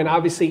your point,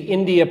 obviously,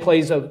 India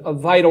plays a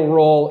vital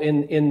role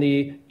in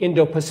the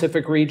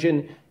Indo-Pacific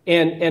region.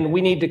 And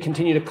we need to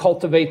continue to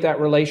cultivate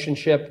that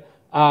relationship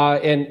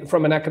and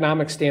from an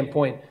economic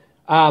standpoint.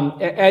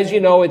 As you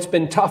know, it's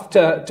been tough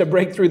to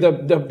break through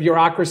the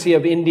bureaucracy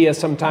of India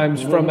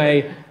sometimes from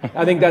I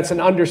think that's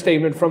an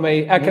understatement, from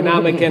a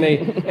economic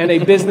and a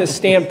business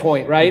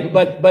standpoint, right?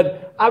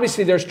 But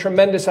obviously there's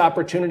tremendous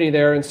opportunity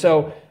there. And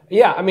so,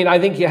 yeah, I mean, I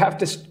think you have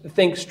to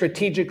think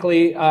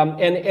strategically,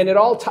 and it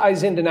all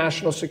ties into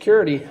national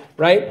security,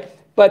 right?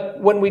 But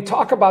when we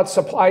talk about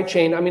supply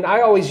chain, I mean,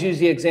 I always use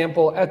the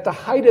example, at the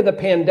height of the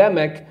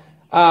pandemic,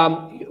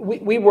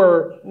 we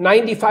were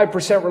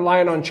 95%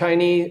 reliant on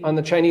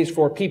the Chinese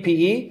for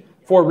PPE,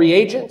 for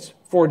reagents,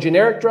 for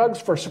generic drugs,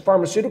 for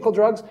pharmaceutical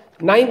drugs,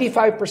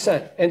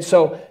 95%. And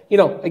so,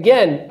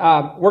 again,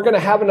 we're going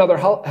to have another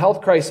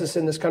health crisis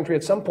in this country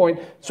at some point.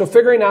 So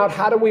figuring out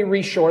how do we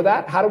reshore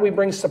that? How do we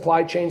bring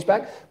supply chains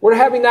back? We're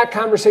having that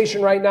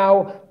conversation right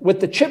now with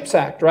the CHIPS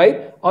Act,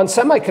 right? On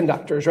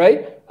semiconductors,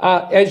 right?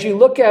 As you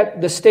look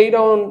at the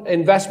state-owned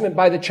investment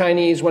by the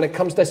Chinese when it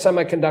comes to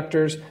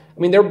semiconductors, I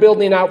mean, they're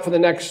building out for the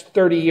next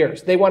 30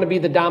 years. They want to be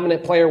the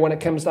dominant player when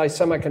it comes to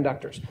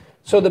semiconductors.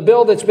 So the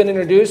bill that's been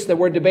introduced that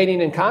we're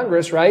debating in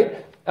Congress,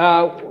 right,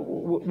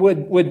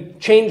 would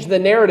change the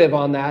narrative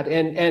on that.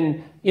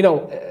 And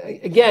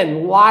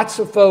again, lots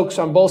of folks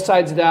on both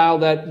sides of the aisle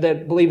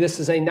that believe this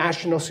is a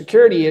national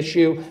security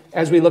issue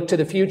as we look to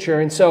the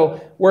future. And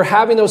so we're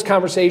having those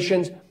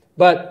conversations,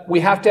 but we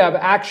have to have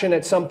action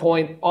at some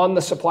point on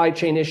the supply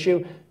chain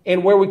issue.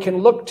 And where we can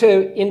look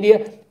to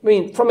India, I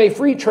mean, from a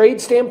free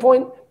trade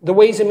standpoint, the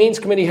Ways and Means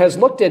Committee has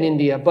looked at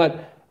India,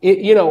 but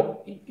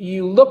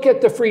you look at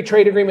the free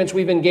trade agreements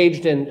we've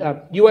engaged in,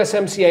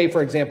 USMCA,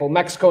 for example,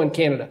 Mexico and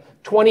Canada,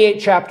 28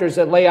 chapters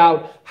that lay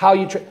out how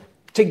you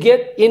to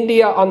get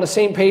India on the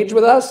same page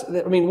with us.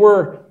 I mean,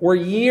 we're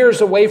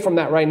years away from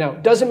that right now.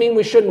 Doesn't mean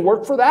we shouldn't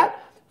work for that.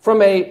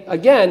 From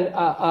intelligence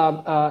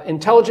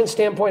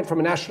standpoint, from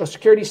a national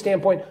security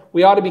standpoint,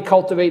 we ought to be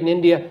cultivating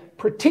India,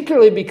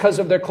 particularly because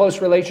of their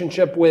close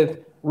relationship with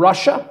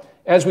Russia,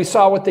 as we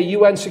saw with the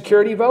UN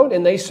security vote,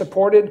 and they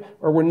supported,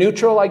 or were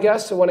neutral, I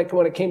guess, when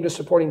it came to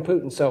supporting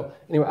Putin. So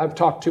anyway, I've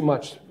talked too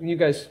much. You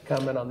guys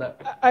comment on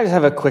that. I just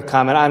have a quick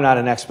comment. I'm not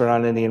an expert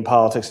on Indian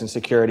politics and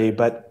security,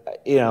 but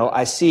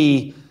I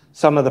see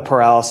some of the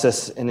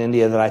paralysis in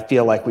India that I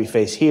feel like we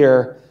face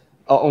here,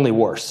 only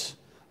worse.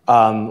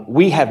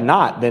 We have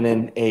not been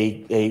in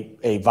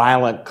a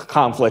violent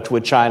conflict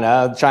with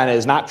China. China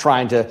is not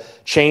trying to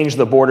change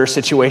the border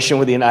situation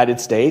with the United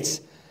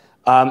States,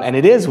 and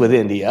it is with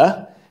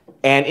India.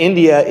 And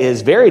India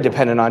is very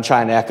dependent on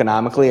China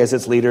economically, as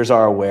its leaders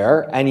are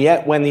aware. And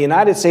yet, when the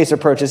United States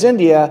approaches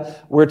India,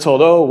 we're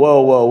told, oh,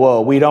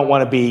 whoa, we don't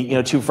want to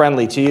be too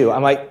friendly to you.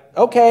 I'm like,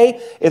 okay,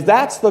 if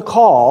that's the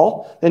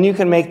call, then you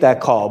can make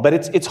that call. But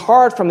it's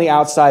hard from the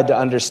outside to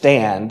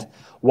understand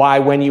why,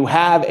 when you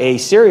have a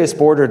serious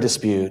border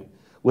dispute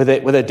with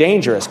a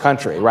dangerous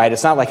country, right?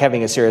 It's not like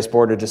having a serious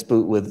border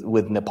dispute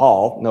with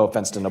Nepal. No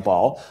offense to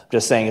Nepal. I'm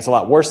just saying it's a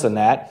lot worse than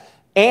that.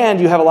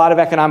 And you have a lot of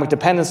economic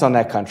dependence on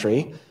that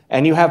country.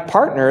 And you have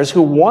partners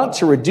who want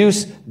to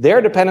reduce their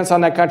dependence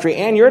on that country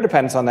and your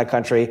dependence on that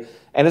country.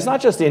 And it's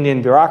not just the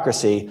Indian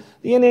bureaucracy.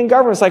 The Indian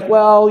government's like,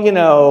 well,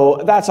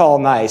 that's all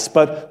nice,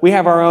 but we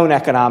have our own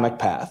economic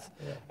path.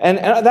 Yeah. And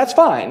that's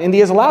fine.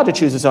 India is allowed to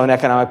choose its own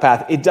economic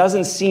path. It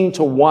doesn't seem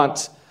to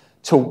want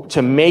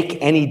to make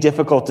any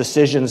difficult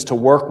decisions to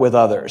work with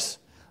others.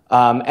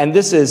 And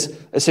this is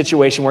a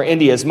situation where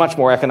India is much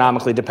more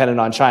economically dependent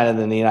on China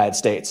than the United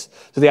States.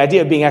 So the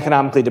idea of being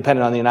economically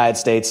dependent on the United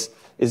States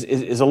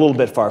is a little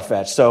bit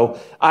far-fetched. So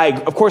I,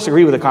 of course,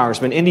 agree with the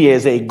congressman. India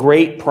is a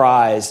great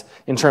prize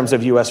in terms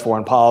of U.S.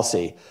 foreign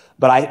policy.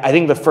 But I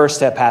think the first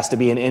step has to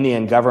be an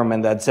Indian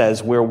government that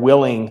says we're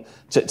willing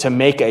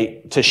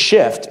to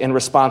shift in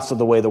response to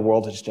the way the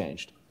world has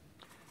changed.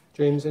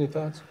 James, any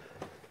thoughts?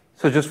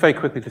 So just very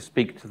quickly to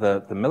speak to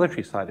the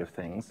military side of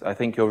things, I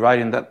think you're right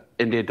in that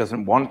India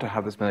doesn't want to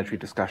have this military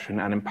discussion,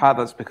 and in part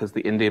that's because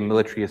the Indian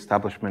military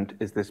establishment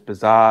is this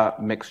bizarre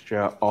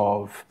mixture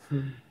of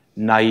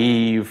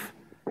naive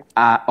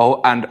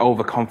and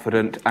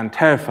overconfident and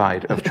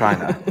terrified of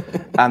China.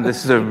 And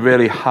this is a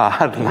really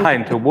hard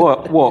line to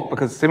walk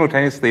because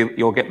simultaneously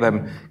you'll get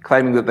them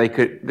claiming that they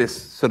could, this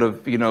sort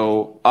of,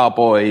 our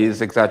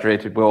boys,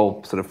 exaggerated, we're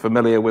all sort of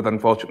familiar with,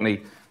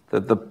 unfortunately,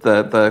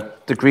 the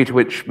degree to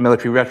which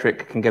military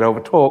rhetoric can get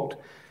overtalked.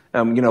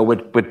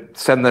 We'd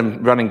send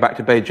them running back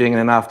to Beijing in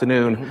an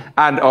afternoon,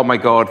 and oh my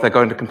God, they're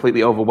going to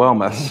completely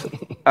overwhelm us.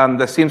 And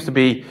there seems to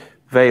be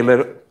very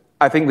little.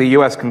 I think the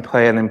US can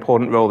play an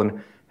important role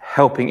in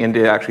helping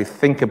India actually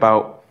think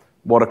about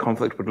what a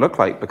conflict would look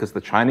like, because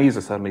the Chinese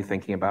are certainly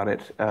thinking about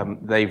it.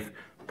 They've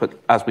put,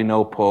 as we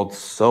know, poured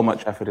so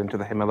much effort into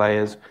the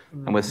Himalayas,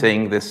 and we're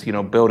seeing this,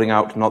 building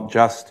out not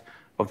just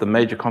of the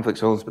major conflict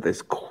zones, but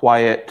this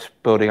quiet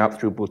building out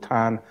through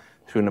Bhutan,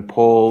 through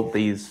Nepal,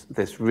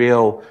 this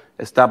real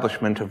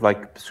establishment of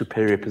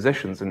superior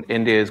positions. And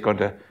India is going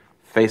to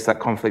face that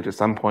conflict at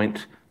some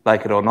point,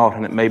 like it or not,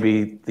 and it may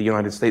be the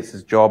United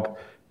States' job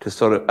to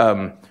sort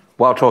of,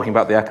 while talking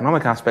about the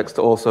economic aspects,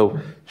 to also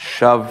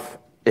shove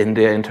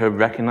India into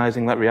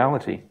recognizing that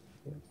reality.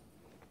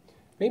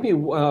 Maybe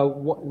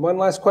one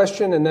last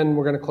question, and then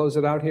we're going to close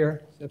it out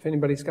here. If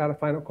anybody's got a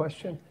final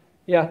question.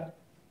 Yeah.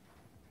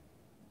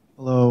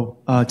 Hello,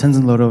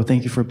 Tenzin Lodo.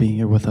 Thank you for being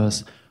here with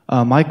us.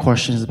 My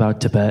question is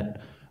about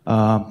Tibet.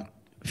 A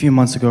few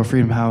months ago,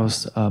 Freedom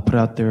House put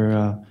out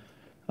their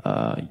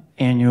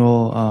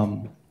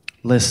annual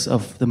list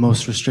of the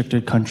most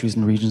restricted countries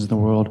and regions in the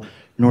world.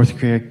 North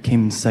Korea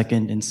came in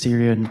second, and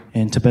Syria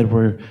and Tibet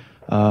were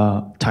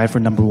tied for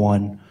number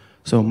one.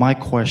 So my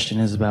question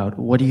is about,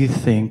 what do you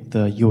think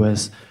the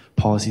U.S.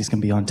 policies can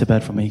be on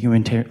Tibet from a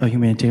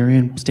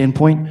humanitarian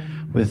standpoint,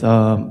 with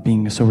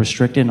being so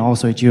restricted, and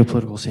also a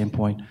geopolitical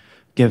standpoint,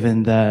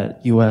 given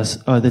that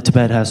the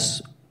Tibet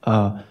has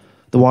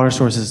the water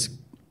sources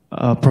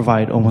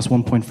provide almost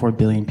 1.4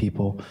 billion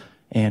people,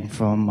 and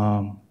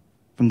from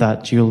that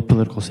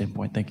geopolitical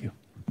standpoint. Thank you.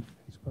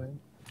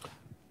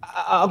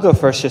 I'll go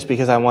first, just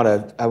because I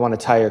want to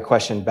tie your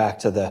question back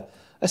to the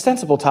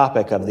ostensible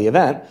topic of the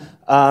event,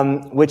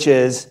 which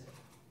is,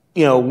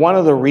 one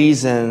of the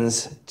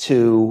reasons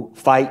to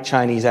fight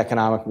Chinese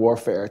economic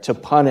warfare, to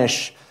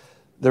punish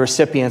the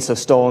recipients of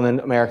stolen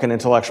American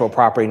intellectual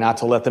property, not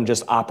to let them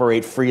just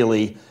operate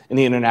freely in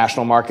the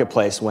international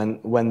marketplace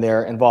when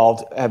they're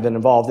have been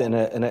involved in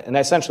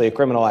essentially a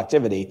criminal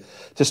activity,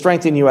 to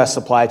strengthen U.S.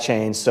 supply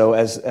chains. So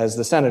as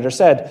the senator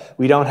said,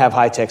 we don't have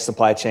high-tech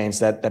supply chains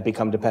that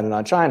become dependent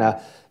on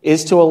China,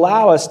 is to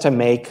allow us to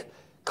make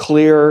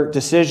clear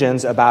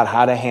decisions about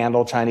how to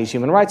handle Chinese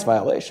human rights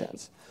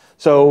violations.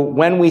 So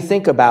when we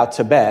think about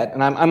Tibet,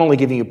 and I'm only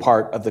giving you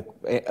part of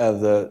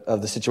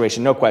the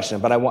situation, no question,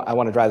 but I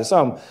want to drive this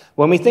home.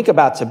 When we think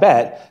about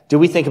Tibet, do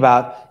we think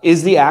about,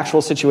 is the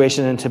actual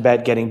situation in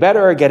Tibet getting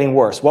better or getting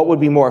worse? What would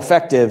be more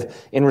effective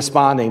in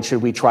responding?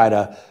 Should we try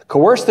to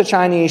coerce the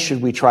Chinese?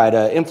 Should we try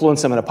to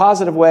influence them in a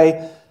positive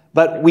way?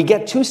 But we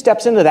get 2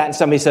 steps into that and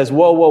somebody says,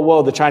 whoa, whoa,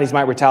 whoa, the Chinese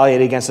might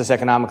retaliate against us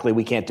economically,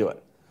 we can't do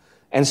it.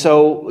 And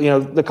so,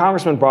 the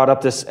congressman brought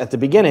up this at the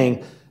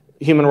beginning,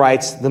 human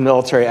rights, the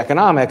military,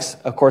 economics.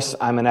 Of course,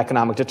 I'm an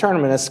economic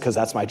determinist because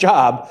that's my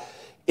job.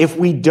 If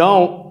we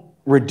don't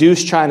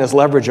reduce China's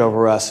leverage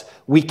over us,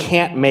 we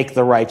can't make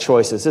the right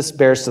choices. This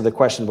bears to the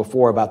question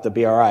before about the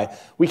BRI.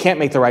 We can't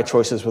make the right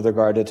choices with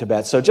regard to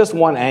Tibet. So just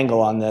one angle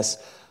on this.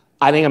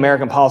 I think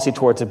American policy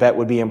toward Tibet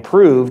would be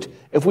improved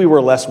if we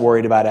were less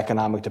worried about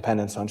economic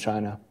dependence on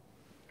China.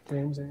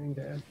 James, anything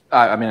to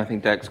add? I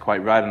think Derek's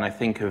quite right, and I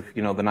think of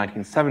the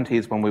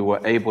 1970s when we were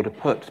able to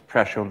put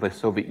pressure on the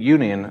Soviet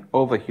Union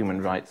over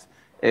human rights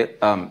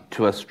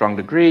to a strong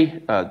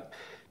degree,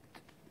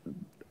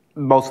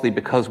 mostly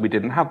because we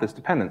didn't have this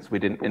dependence.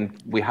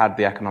 We had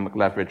the economic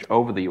leverage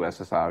over the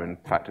USSR, in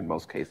fact, in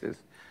most cases,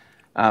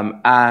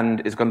 and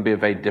it's going to be a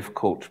very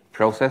difficult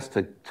process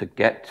to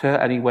get to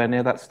anywhere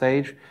near that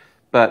stage.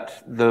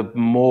 But the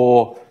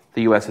more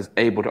the US is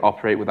able to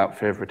operate without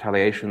fear of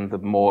retaliation, the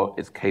more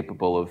it's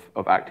capable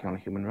of acting on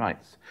human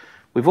rights.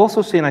 We've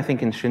also seen, I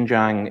think, in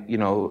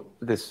Xinjiang,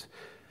 this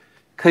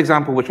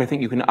example, which I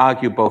think you can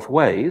argue both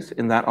ways,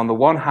 in that on the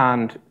one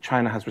hand,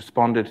 China has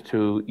responded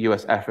to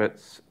US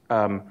efforts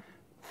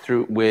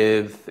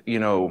with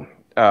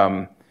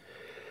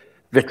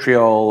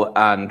vitriol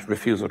and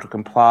refusal to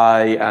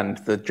comply and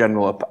the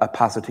general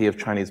opacity of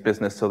Chinese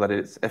business, so that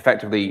it's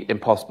effectively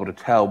impossible to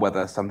tell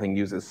whether something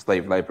uses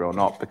slave labor or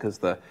not, because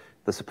the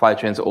supply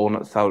chains are all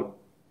not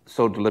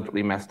so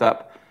deliberately messed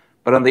up.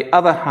 But on the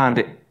other hand,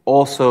 it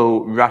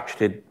also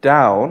ratcheted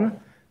down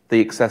the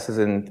excesses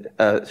in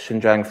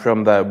Xinjiang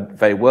from the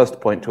very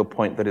worst point to a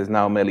point that is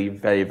now merely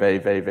very, very,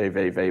 very, very,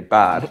 very, very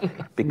bad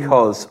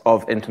because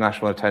of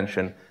international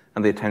attention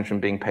and the attention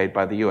being paid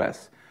by the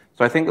US.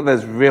 So I think that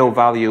there's real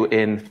value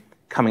in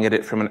coming at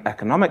it from an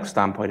economic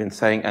standpoint, in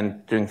saying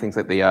and doing things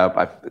like the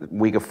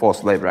Uyghur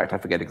Forced Labor Act, I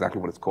forget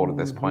exactly what it's called at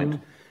this point,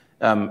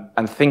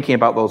 and thinking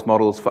about those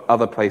models for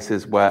other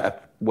places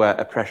where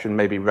oppression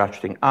may be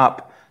ratcheting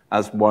up,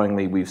 as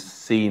worryingly we've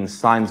seen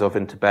signs of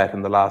in Tibet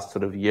in the last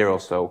sort of year or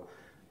so.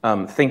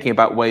 Thinking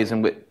about ways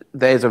in which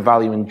there is a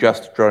value in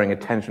just drawing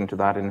attention to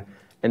that,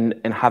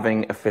 in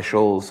having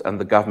officials and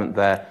the government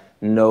there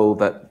know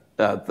that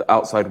the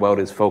outside world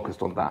is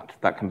focused on that.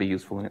 That can be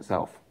useful in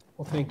itself.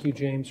 Well, thank you,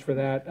 James, for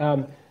that.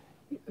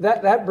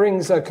 That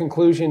brings a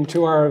conclusion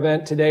to our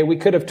event today. We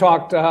could have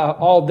talked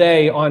all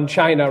day on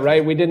China,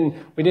 right? We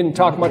didn't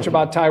talk much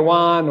about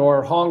Taiwan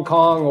or Hong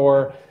Kong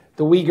or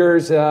the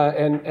Uyghurs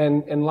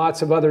and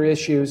lots of other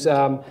issues.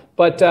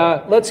 But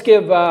let's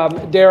give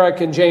Derek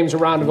and James a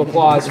round of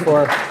applause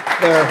for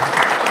their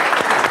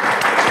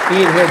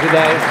being here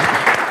today.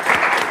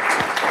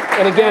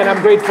 And again,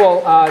 I'm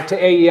grateful to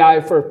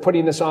AEI for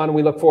putting this on.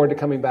 We look forward to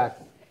coming back.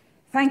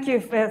 Thank you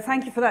for that.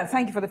 Thank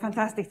you for the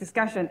fantastic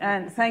discussion,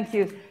 and thank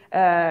you,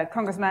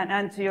 Congressman,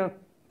 and to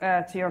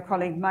your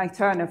colleague Mike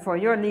Turner for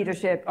your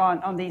leadership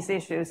on these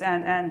issues,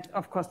 and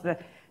of course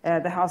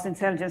the House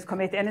Intelligence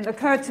Committee. And it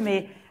occurred to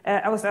me,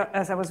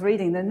 as I was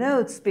reading the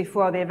notes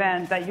before the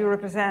event, that you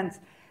represent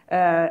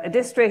a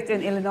district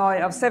in Illinois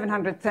of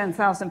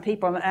 710,000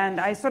 people, and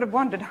I sort of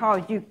wondered how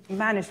you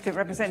managed to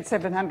represent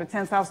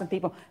 710,000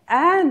 people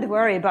and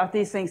worry about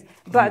these things.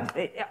 But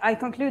I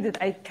concluded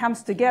it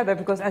comes together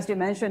because, as you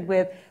mentioned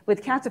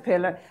with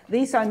Caterpillar,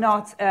 these are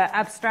not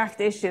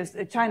abstract issues.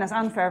 China's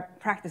unfair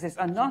practices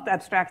are not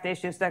abstract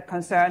issues that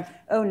concern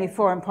only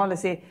foreign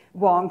policy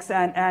wonks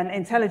and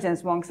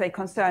intelligence wonks. They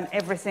concern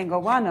every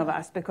single one of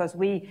us because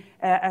we,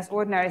 as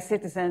ordinary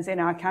citizens in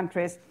our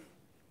countries,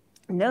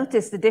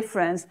 notice the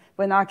difference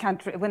when our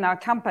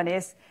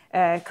companies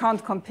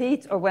can't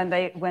compete, or when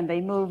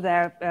they move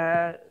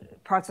their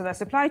parts of their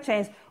supply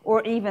chains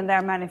or even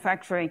their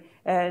manufacturing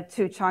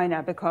to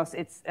China because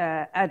it's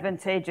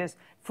advantageous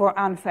for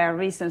unfair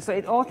reasons. So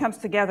it all comes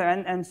together,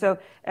 and so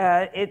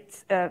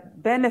it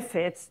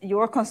benefits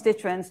your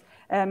constituents,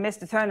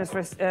 Mr.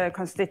 Turner's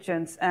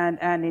constituents,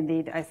 and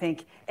indeed, I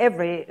think,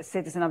 every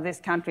citizen of this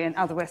country and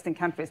other Western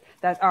countries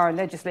that our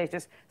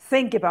legislators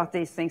think about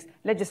these things,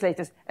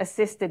 legislators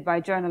assisted by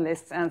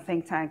journalists and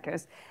think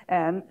tankers.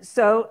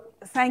 So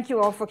thank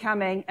you all for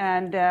coming,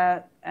 and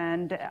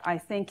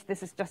I think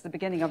this is just the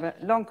beginning of a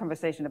long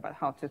conversation about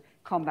how to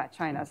combat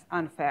China's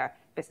unfair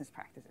business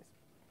practices.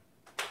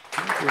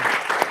 Thank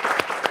you.